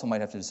we also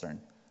might have to discern.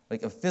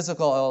 Like a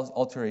physical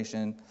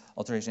alteration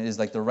is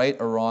like the right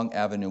or wrong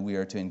avenue we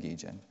are to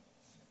engage in.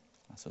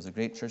 So there's a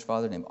great church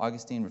father named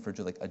Augustine referred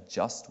to like a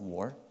just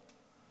war.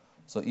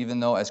 So even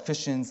though as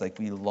Christians, like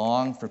we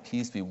long for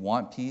peace, we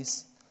want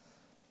peace,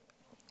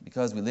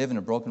 because we live in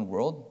a broken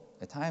world,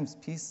 at times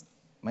peace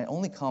might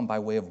only come by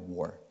way of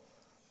war,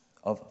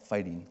 of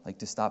fighting, like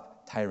to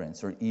stop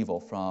tyrants or evil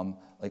from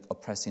like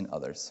oppressing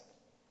others,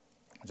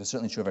 which is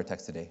certainly true of our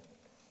text today,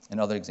 and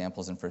other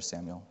examples in 1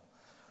 Samuel,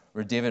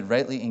 where David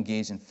rightly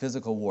engaged in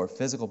physical war,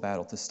 physical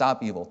battle, to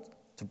stop evil,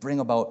 to bring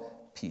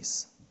about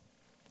peace.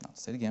 Now, to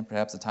say it again,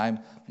 perhaps a time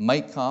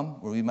might come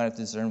where we might have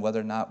to discern whether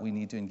or not we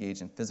need to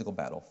engage in physical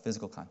battle,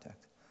 physical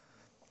contact.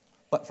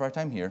 But for our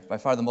time here, by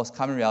far the most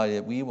common reality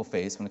that we will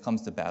face when it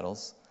comes to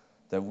battles,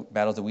 the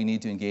battles that we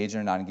need to engage in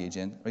or not engage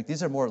in, right,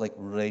 these are more like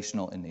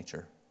relational in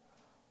nature,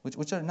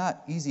 which are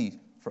not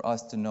easy for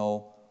us to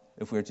know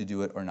if we're to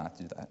do it or not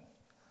to do that.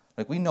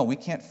 Like we know we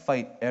can't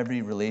fight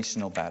every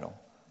relational battle.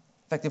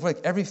 In fact, if we're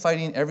like every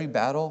fighting, every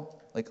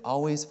battle, like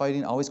always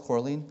fighting, always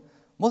quarreling,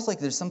 most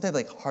likely there's some type of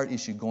like heart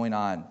issue going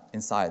on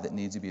inside that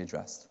needs to be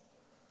addressed.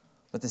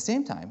 But at the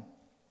same time,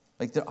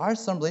 like there are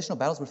some relational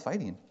battles we're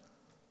fighting.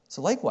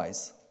 So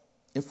likewise,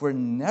 if we're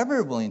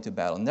never willing to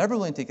battle, never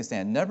willing to take a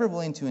stand, never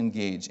willing to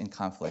engage in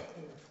conflict,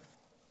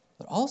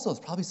 there also is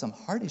probably some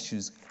heart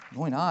issues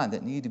going on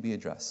that need to be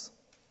addressed.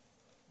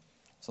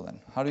 So then,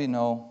 how do we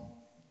know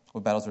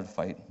what battles we're to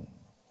fight?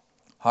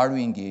 How do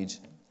we engage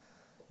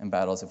in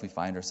battles if we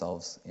find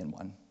ourselves in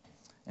one?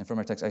 And from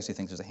our text, I actually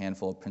think there's a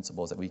handful of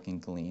principles that we can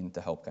glean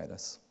to help guide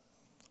us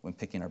when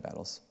picking our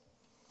battles.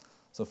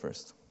 So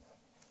first,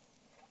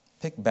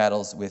 pick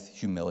battles with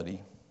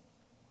humility.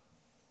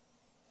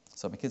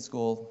 So at my kids'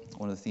 school,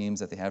 one of the themes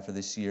that they have for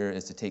this year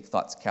is to take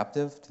thoughts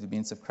captive to the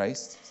obedience of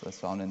Christ. So that's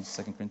found in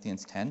 2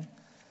 Corinthians 10.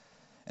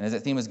 And as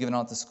that theme was given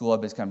out at the school,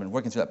 I've just kind of been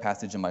working through that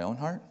passage in my own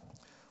heart,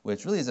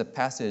 which really is a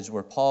passage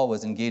where Paul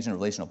was engaged in a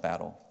relational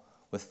battle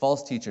with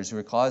false teachers who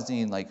were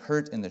causing like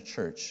hurt in the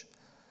church.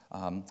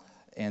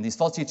 And these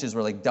false teachers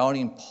were like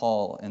doubting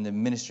Paul and the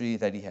ministry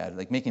that he had,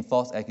 like making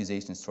false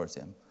accusations towards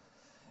him.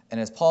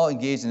 And as Paul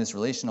engaged in this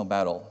relational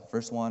battle,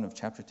 verse 1 of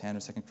chapter 10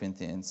 of 2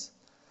 Corinthians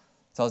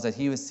tells that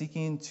he was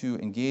seeking to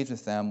engage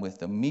with them with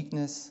the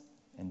meekness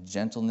and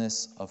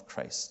gentleness of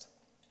Christ.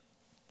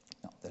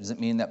 Now, that doesn't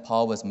mean that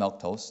Paul was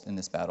milquetoast in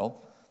this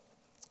battle,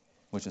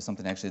 which is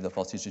something actually the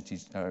false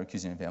teachers are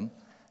accusing of him.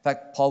 In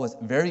fact, Paul was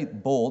very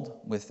bold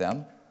with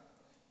them,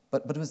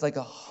 but it was like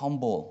a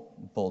humble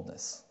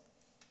boldness,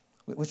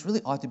 which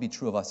really ought to be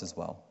true of us as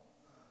well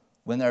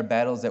when there are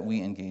battles that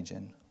we engage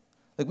in.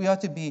 Like we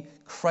ought to be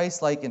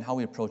Christ-like in how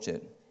we approach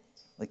it,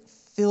 like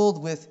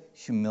filled with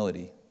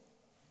humility.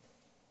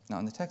 Now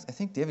in the text, I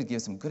think David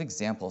gave some good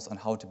examples on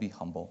how to be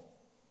humble.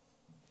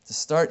 To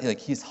start, like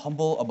he's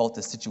humble about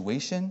the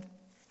situation,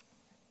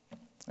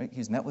 right?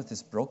 He's met with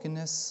this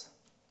brokenness,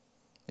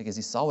 like as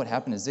he saw what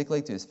happened to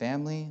Ziklag, to his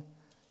family,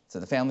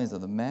 to the families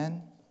of the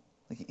men.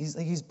 Like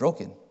he's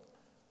broken.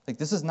 Like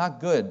this is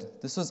not good.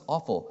 This was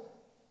awful.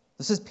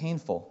 This is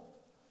painful.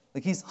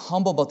 Like he's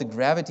humble about the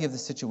gravity of the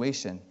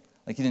situation.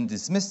 Like he didn't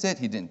dismiss it.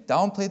 He didn't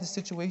downplay the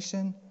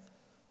situation.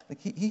 Like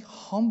he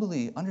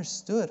humbly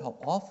understood how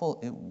awful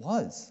it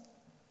was.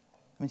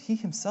 I mean, he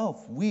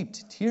himself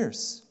wept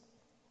tears.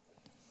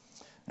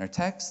 In our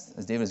text,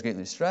 as David is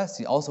greatly distressed,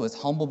 he also is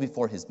humble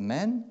before his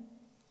men.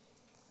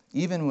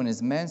 Even when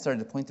his men started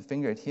to point the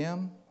finger at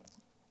him,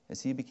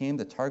 as he became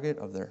the target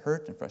of their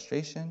hurt and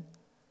frustration.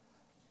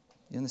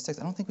 In this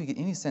text, I don't think we get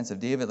any sense of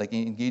David like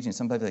engaging in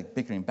somebody like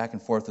bickering back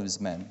and forth with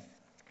his men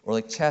or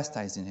like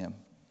chastising him.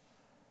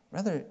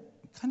 Rather,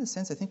 the kind of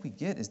sense I think we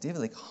get is David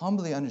like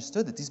humbly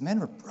understood that these men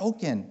were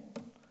broken,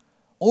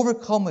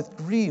 overcome with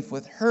grief,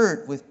 with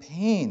hurt, with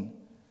pain.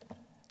 And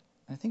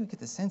I think we get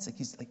the sense like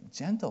he's like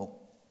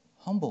gentle,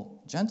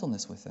 humble,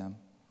 gentleness with them.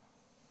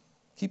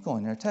 Keep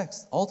going in our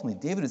text. Ultimately,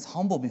 David is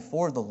humble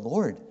before the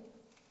Lord,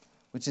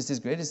 which is his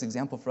greatest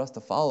example for us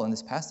to follow in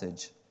this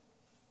passage.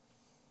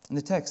 In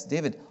the text,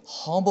 David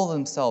humbled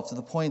himself to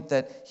the point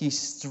that he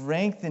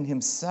strengthened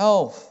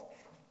himself,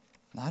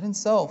 not in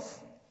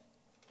self,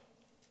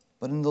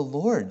 but in the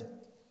Lord.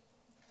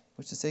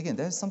 Which to say again,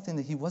 that is something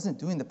that he wasn't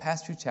doing the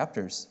past few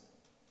chapters.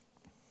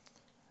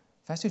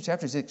 Past few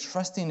chapters, he's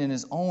trusting in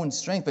his own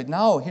strength. But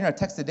now, here in our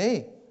text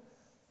today,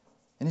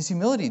 in his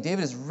humility,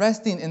 David is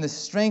resting in the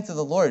strength of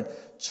the Lord,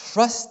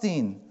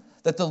 trusting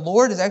that the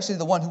Lord is actually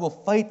the one who will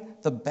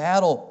fight the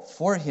battle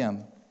for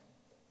him.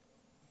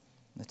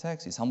 In the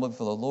text, he's humble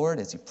before the Lord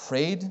as he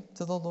prayed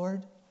to the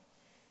Lord,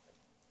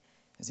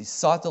 as he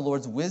sought the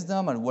Lord's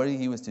wisdom on what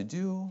he was to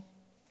do,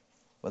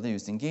 whether he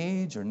was to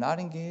engage or not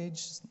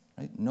engage,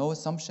 right? No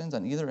assumptions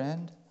on either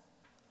end.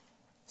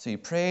 So he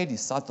prayed, he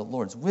sought the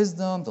Lord's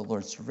wisdom, the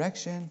Lord's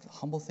direction, the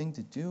humble thing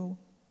to do.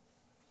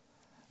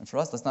 And for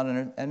us, let's not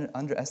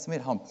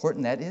underestimate how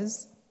important that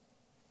is,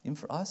 even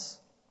for us.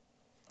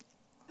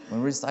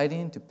 When we're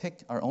deciding to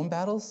pick our own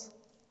battles,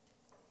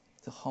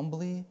 to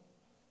humbly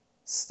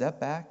step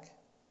back,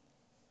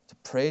 to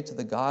pray to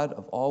the God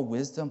of all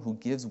wisdom who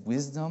gives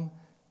wisdom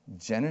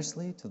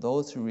generously to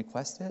those who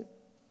request it.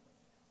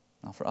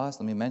 Now for us,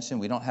 let me mention,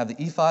 we don't have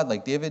the ephod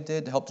like David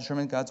did to help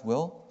determine God's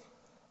will.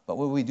 But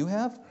what we do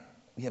have,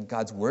 we have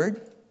God's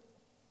word,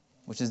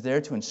 which is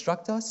there to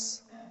instruct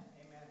us. Amen.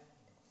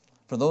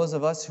 For those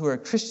of us who are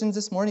Christians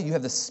this morning, you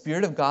have the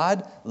Spirit of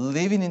God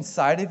living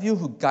inside of you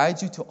who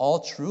guides you to all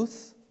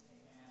truth.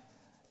 Amen.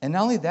 And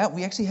not only that,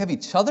 we actually have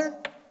each other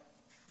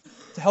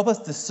to help us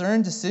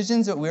discern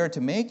decisions that we are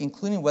to make,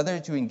 including whether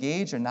to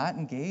engage or not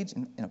engage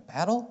in a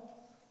battle.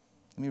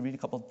 Let me read a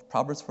couple of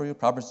Proverbs for you.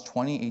 Proverbs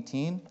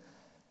 20:18. It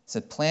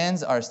said,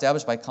 plans are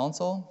established by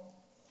counsel,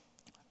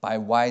 by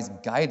wise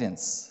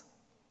guidance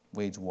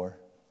wage war.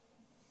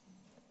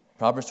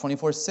 Proverbs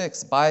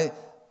 24:6.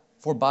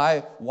 For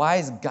by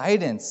wise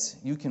guidance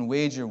you can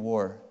wage your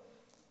war.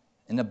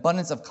 In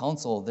abundance of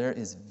counsel there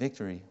is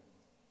victory.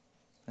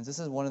 And this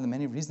is one of the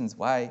many reasons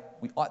why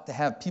we ought to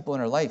have people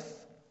in our life.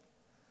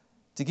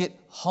 To get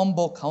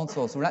humble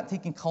counsel, so we're not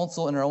taking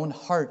counsel in our own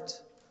heart.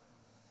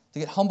 To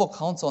get humble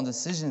counsel on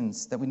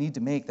decisions that we need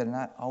to make that are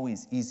not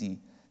always easy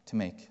to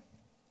make.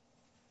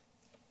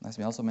 As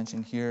we also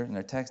mentioned here in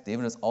our text,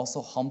 David is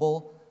also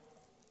humble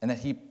and that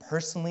he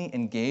personally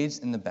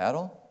engaged in the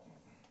battle.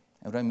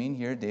 And what I mean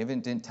here,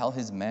 David didn't tell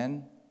his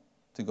men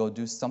to go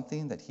do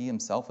something that he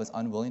himself was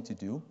unwilling to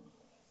do.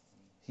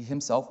 He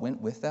himself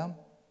went with them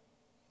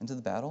into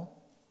the battle.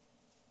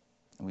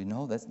 And we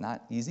know that's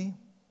not easy.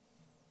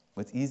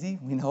 What's easy,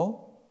 we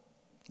know,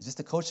 is just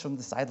to coach from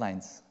the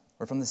sidelines,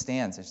 or from the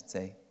stands, I should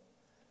say,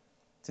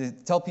 to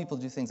tell people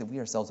to do things that we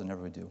ourselves would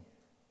never do.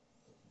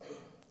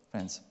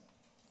 Friends,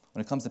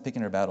 when it comes to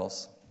picking our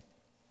battles,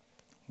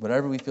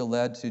 whatever we feel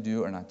led to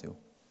do or not do,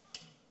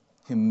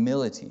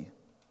 humility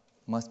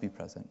must be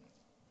present.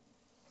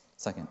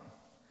 Second,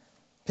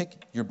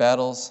 pick your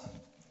battles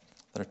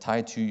that are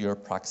tied to your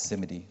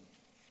proximity.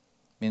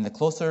 Meaning the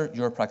closer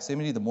your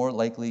proximity, the more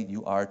likely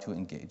you are to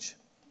engage.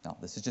 Now,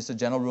 this is just a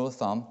general rule of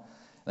thumb.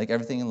 Like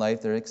everything in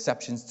life, there are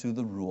exceptions to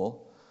the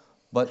rule.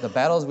 But the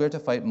battles we are to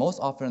fight most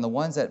often are the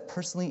ones that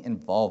personally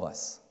involve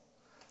us.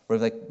 Where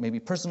like maybe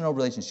personal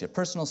relationship,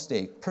 personal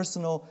stake,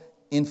 personal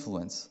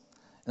influence.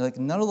 And like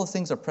none of those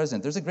things are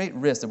present. There's a great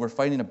risk that we're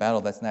fighting a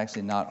battle that's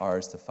actually not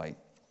ours to fight.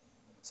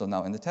 So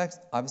now in the text,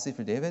 obviously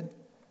for David,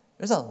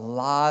 there's a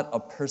lot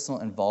of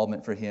personal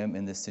involvement for him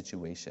in this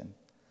situation.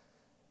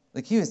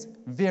 Like he was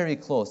very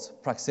close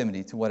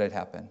proximity to what had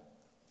happened.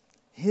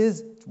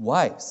 His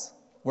wives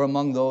were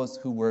among those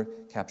who were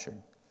captured.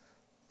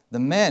 The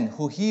men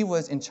who he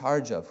was in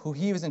charge of, who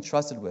he was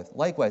entrusted with,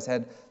 likewise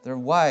had their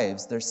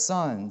wives, their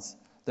sons,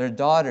 their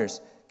daughters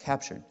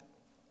captured.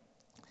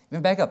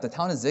 Even back up, the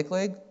town of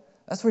Ziklag,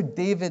 that's where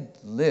David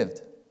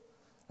lived.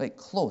 Like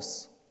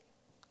close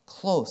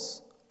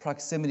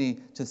proximity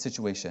to the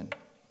situation.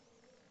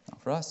 Now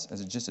for us,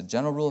 as just a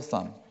general rule of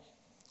thumb,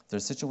 if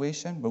there's a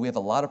situation where we have a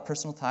lot of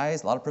personal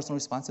ties, a lot of personal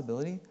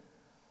responsibility,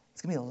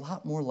 it's going to be a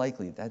lot more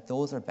likely that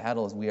those are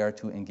battles we are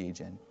to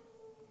engage in.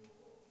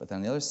 But then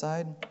on the other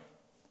side,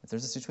 if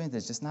there's a situation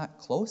that's just not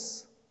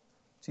close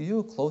to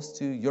you, close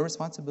to your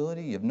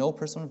responsibility, you have no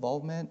personal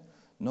involvement,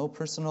 no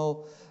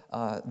personal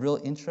real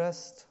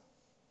interest,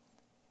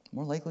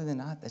 more likely than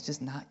not, that's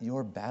just not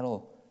your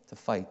battle to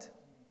fight.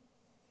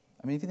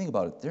 I mean, if you think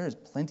about it, there's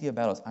plenty of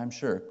battles, I'm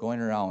sure, going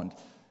around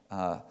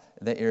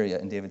that area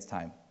in David's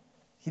time.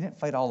 He didn't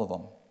fight all of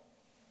them.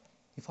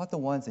 He fought the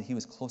ones that he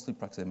was closely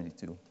proximity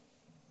to.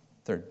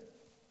 Third,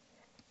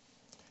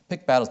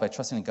 pick battles by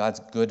trusting in God's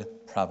good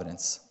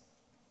providence.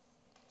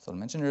 So I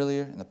mentioned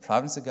earlier, in the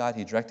providence of God,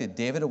 he directed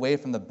David away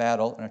from the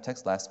battle in our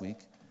text last week,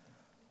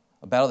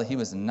 a battle that he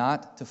was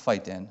not to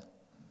fight in,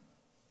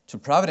 to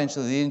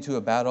providentially lead into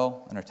a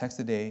battle in our text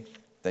today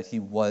that he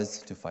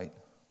was to fight.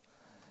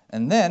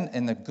 And then,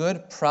 in the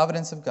good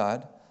providence of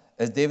God,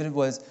 as David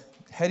was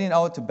heading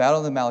out to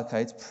battle the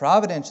Amalekites,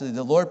 providentially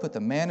the Lord put the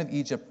man of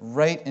Egypt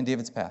right in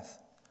David's path.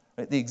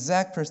 Right? The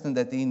exact person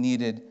that they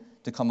needed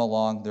to come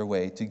along their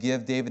way, to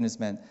give David and his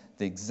men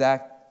the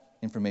exact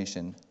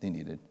information they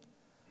needed.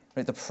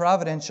 Right? The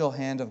providential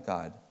hand of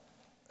God.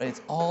 Right?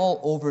 It's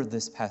all over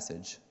this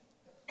passage.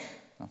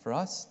 Now for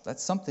us,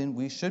 that's something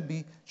we should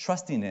be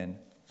trusting in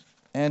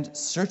and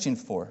searching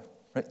for.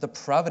 Right? The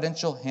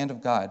providential hand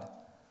of God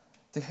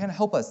to kind of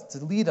help us,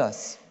 to lead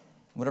us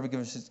in whatever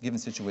given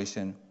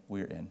situation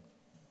we're in.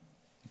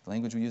 The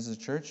language we use as a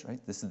church, right?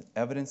 This is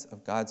evidence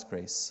of God's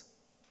grace.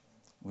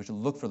 We should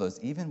look for those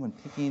even when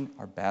picking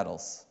our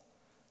battles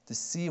to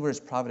see where his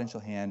providential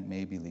hand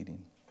may be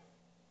leading.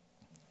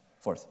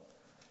 Fourth,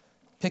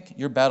 pick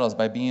your battles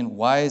by being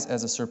wise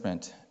as a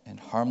serpent and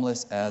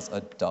harmless as a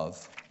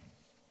dove.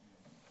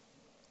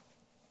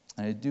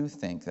 And I do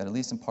think that, at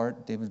least in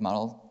part, David's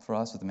model for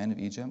us with the man of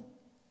Egypt,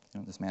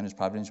 this man whose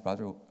providence brought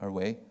our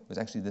way, was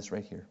actually this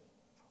right here.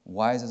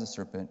 Wise as a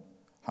serpent,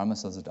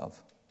 harmless as a dove.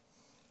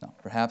 Now,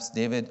 perhaps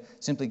David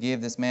simply gave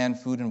this man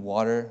food and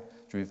water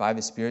to revive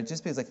his spirit,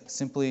 just because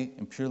simply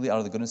and purely out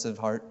of the goodness of his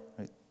heart,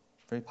 right?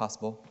 Very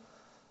possible.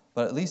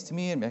 But at least to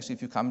me, and actually a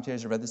few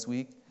commentaries I read this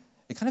week,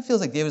 it kind of feels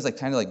like David was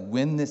trying to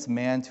win this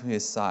man to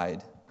his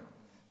side,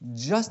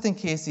 just in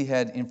case he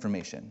had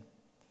information,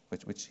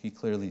 which he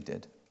clearly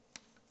did.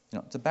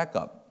 To back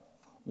up,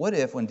 what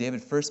if when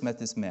David first met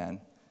this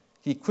man,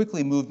 he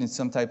quickly moved into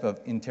some type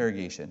of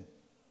interrogation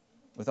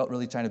without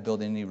really trying to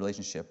build any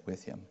relationship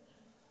with him?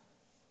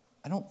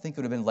 I don't think it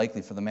would have been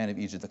likely for the man of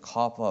Egypt to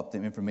cough up the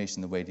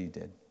information the way he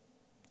did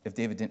if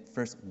David didn't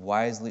first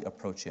wisely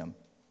approach him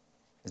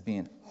as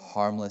being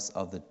harmless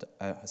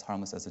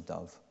as a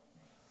dove.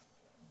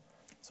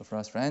 So for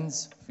us,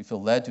 friends, if we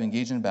feel led to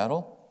engage in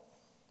battle,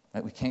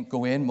 right, we can't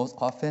go in most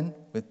often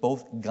with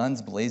both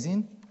guns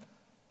blazing.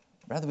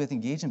 Rather, we have to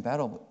engage in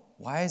battle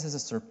wise as a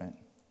serpent,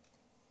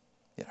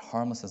 yet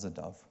harmless as a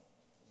dove.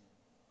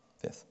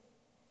 Fifth.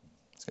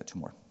 Let's get two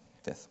more.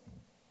 Fifth.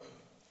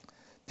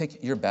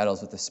 Pick your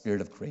battles with the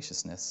spirit of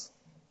graciousness,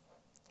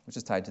 which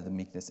is tied to the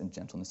meekness and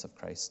gentleness of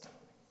Christ.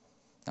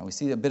 Now, we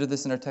see a bit of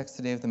this in our text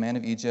today with the man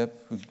of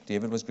Egypt, who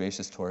David was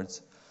gracious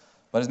towards.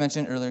 But as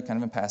mentioned earlier, kind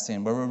of in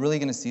passing, where we're really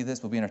going to see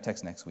this will be in our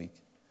text next week,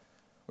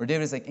 where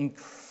David is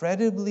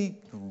incredibly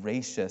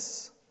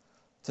gracious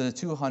to the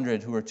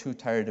 200 who are too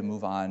tired to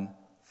move on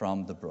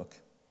from the brook.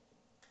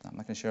 Now, I'm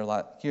not going to share a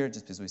lot here,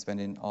 just because we're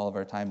spending all of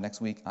our time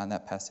next week on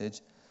that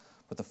passage.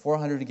 But the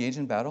 400 engaged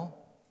in battle,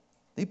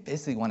 they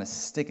basically want to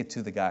stick it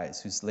to the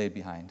guys who's laid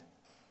behind.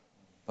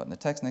 But in the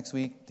text next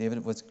week,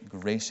 David was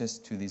gracious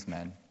to these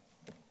men.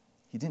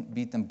 He didn't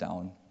beat them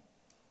down.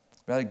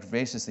 Rather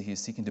graciously, he is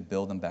seeking to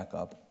build them back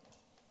up.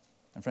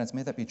 And friends,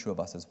 may that be true of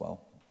us as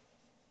well.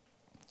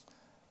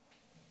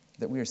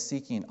 That we are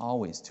seeking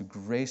always to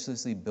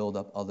graciously build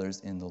up others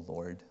in the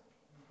Lord.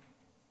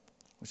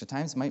 Which at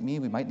times might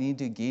mean we might need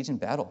to engage in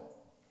battle,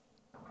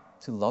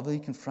 to lovingly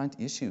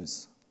confront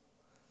issues,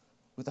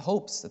 with the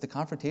hopes that the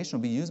confrontation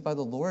will be used by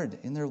the Lord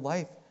in their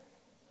life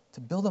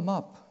to build them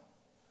up,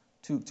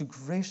 to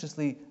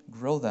graciously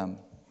grow them.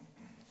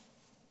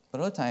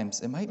 But other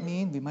times, it might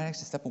mean we might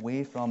actually step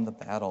away from the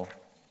battle,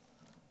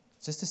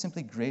 just to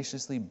simply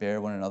graciously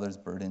bear one another's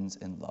burdens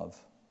in love.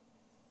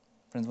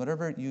 Friends,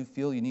 whatever you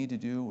feel you need to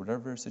do,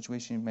 whatever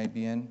situation you might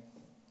be in,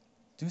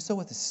 do so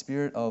with the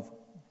spirit of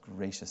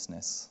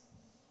graciousness.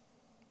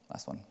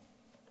 Last one.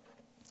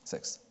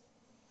 6.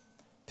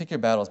 Pick your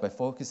battles by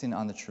focusing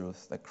on the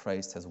truth that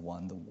Christ has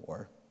won the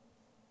war.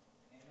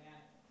 Amen.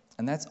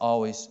 And that's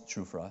always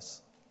true for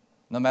us,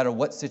 no matter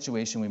what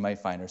situation we might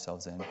find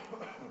ourselves in,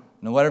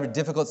 no whatever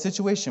difficult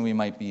situation we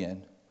might be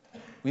in.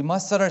 We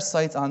must set our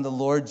sights on the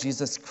Lord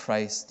Jesus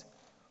Christ,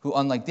 who,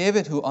 unlike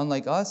David, who,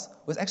 unlike us,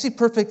 was actually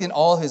perfect in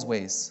all his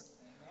ways,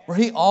 where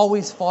he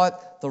always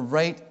fought the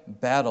right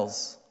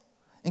battles,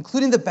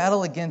 including the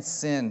battle against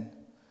sin,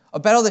 a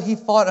battle that he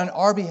fought on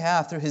our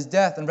behalf through his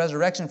death and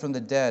resurrection from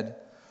the dead,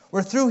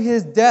 where through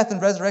his death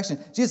and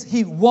resurrection, Jesus,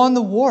 he won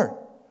the war.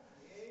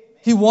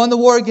 He won the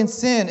war against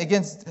sin,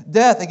 against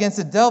death, against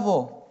the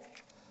devil.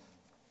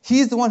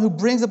 He's the one who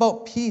brings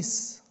about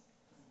peace.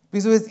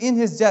 Because it was in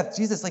his death,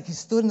 Jesus, he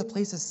stood in the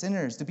place of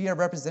sinners to be our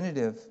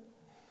representative,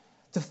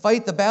 to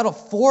fight the battle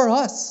for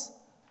us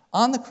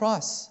on the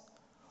cross,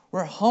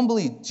 where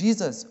humbly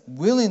Jesus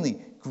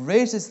willingly,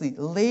 graciously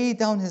laid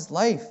down his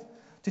life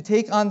to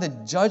take on the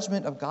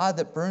judgment of God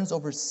that burns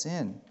over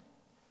sin,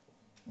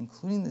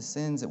 including the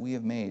sins that we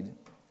have made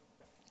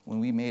when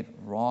we made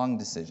wrong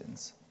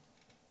decisions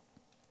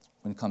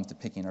when it comes to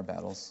picking our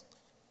battles.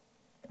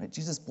 Right?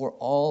 Jesus bore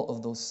all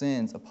of those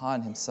sins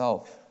upon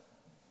himself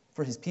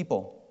for his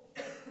people.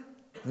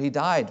 He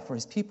died for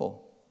his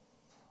people,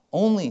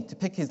 only to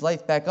pick his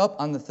life back up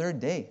on the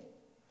third day.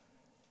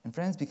 And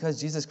friends, because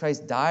Jesus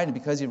Christ died and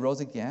because he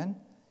rose again,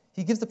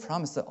 He gives the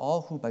promise that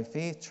all who by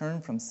faith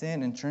turn from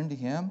sin and turn to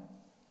him,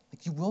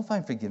 you will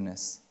find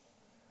forgiveness.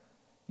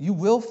 You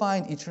will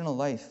find eternal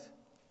life.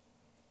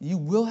 You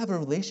will have a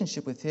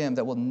relationship with him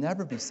that will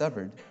never be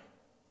severed.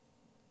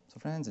 So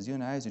friends, as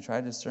we try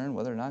to discern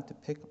whether or not to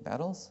pick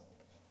battles,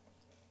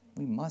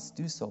 we must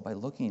do so by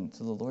looking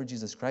to the Lord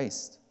Jesus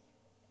Christ.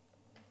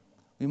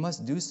 We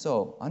must do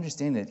so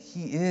understanding that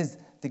he is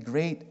the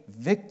great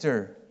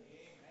victor.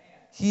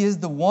 He is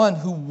the one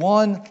who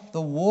won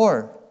the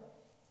war.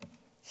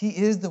 He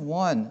is the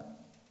one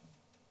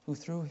who,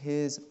 through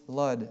his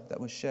blood that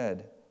was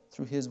shed,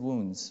 through his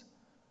wounds,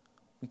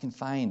 we can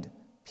find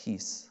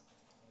peace.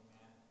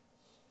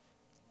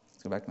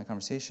 Let's go back to my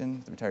conversation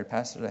with the retired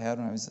pastor that I had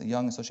when I was a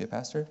young associate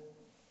pastor.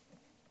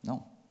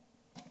 No,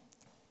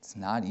 it's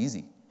not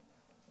easy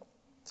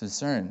to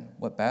discern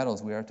what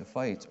battles we are to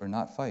fight or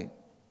not fight.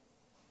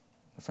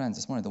 But friends,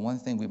 this morning, the one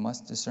thing we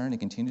must discern and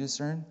continue to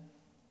discern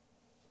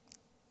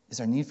is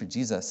our need for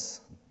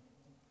Jesus.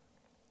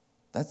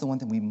 That's the one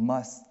thing we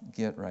must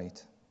get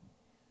right.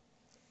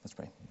 Let's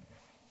pray.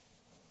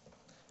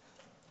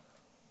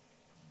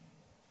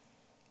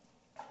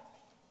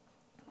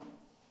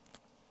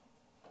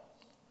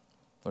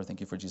 Lord,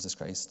 thank you for Jesus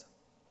Christ.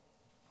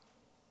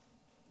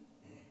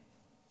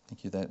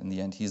 Thank you that in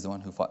the end, he's the one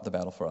who fought the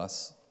battle for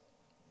us.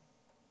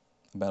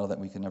 A battle that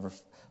we could never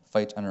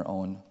fight on our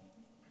own.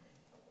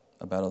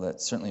 A battle that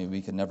certainly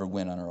we could never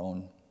win on our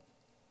own.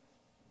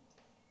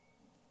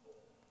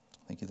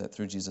 Thank you that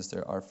through Jesus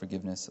there are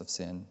forgiveness of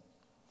sin.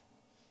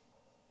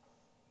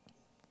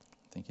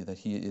 Thank you that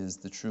he is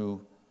the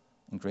true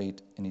and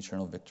great and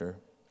eternal victor.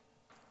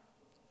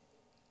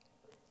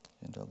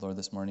 And Lord,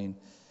 this morning,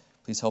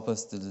 please help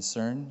us to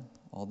discern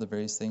all the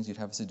various things you'd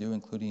have us to do,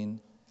 including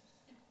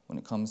when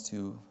it comes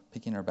to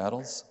picking our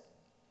battles.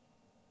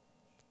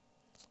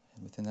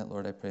 And within that,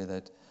 Lord, I pray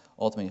that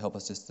ultimately help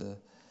us just to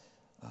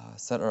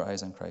set our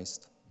eyes on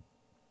Christ.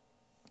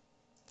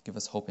 Give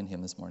us hope in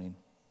him this morning.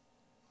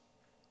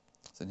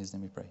 So in his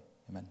name we pray.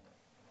 Amen.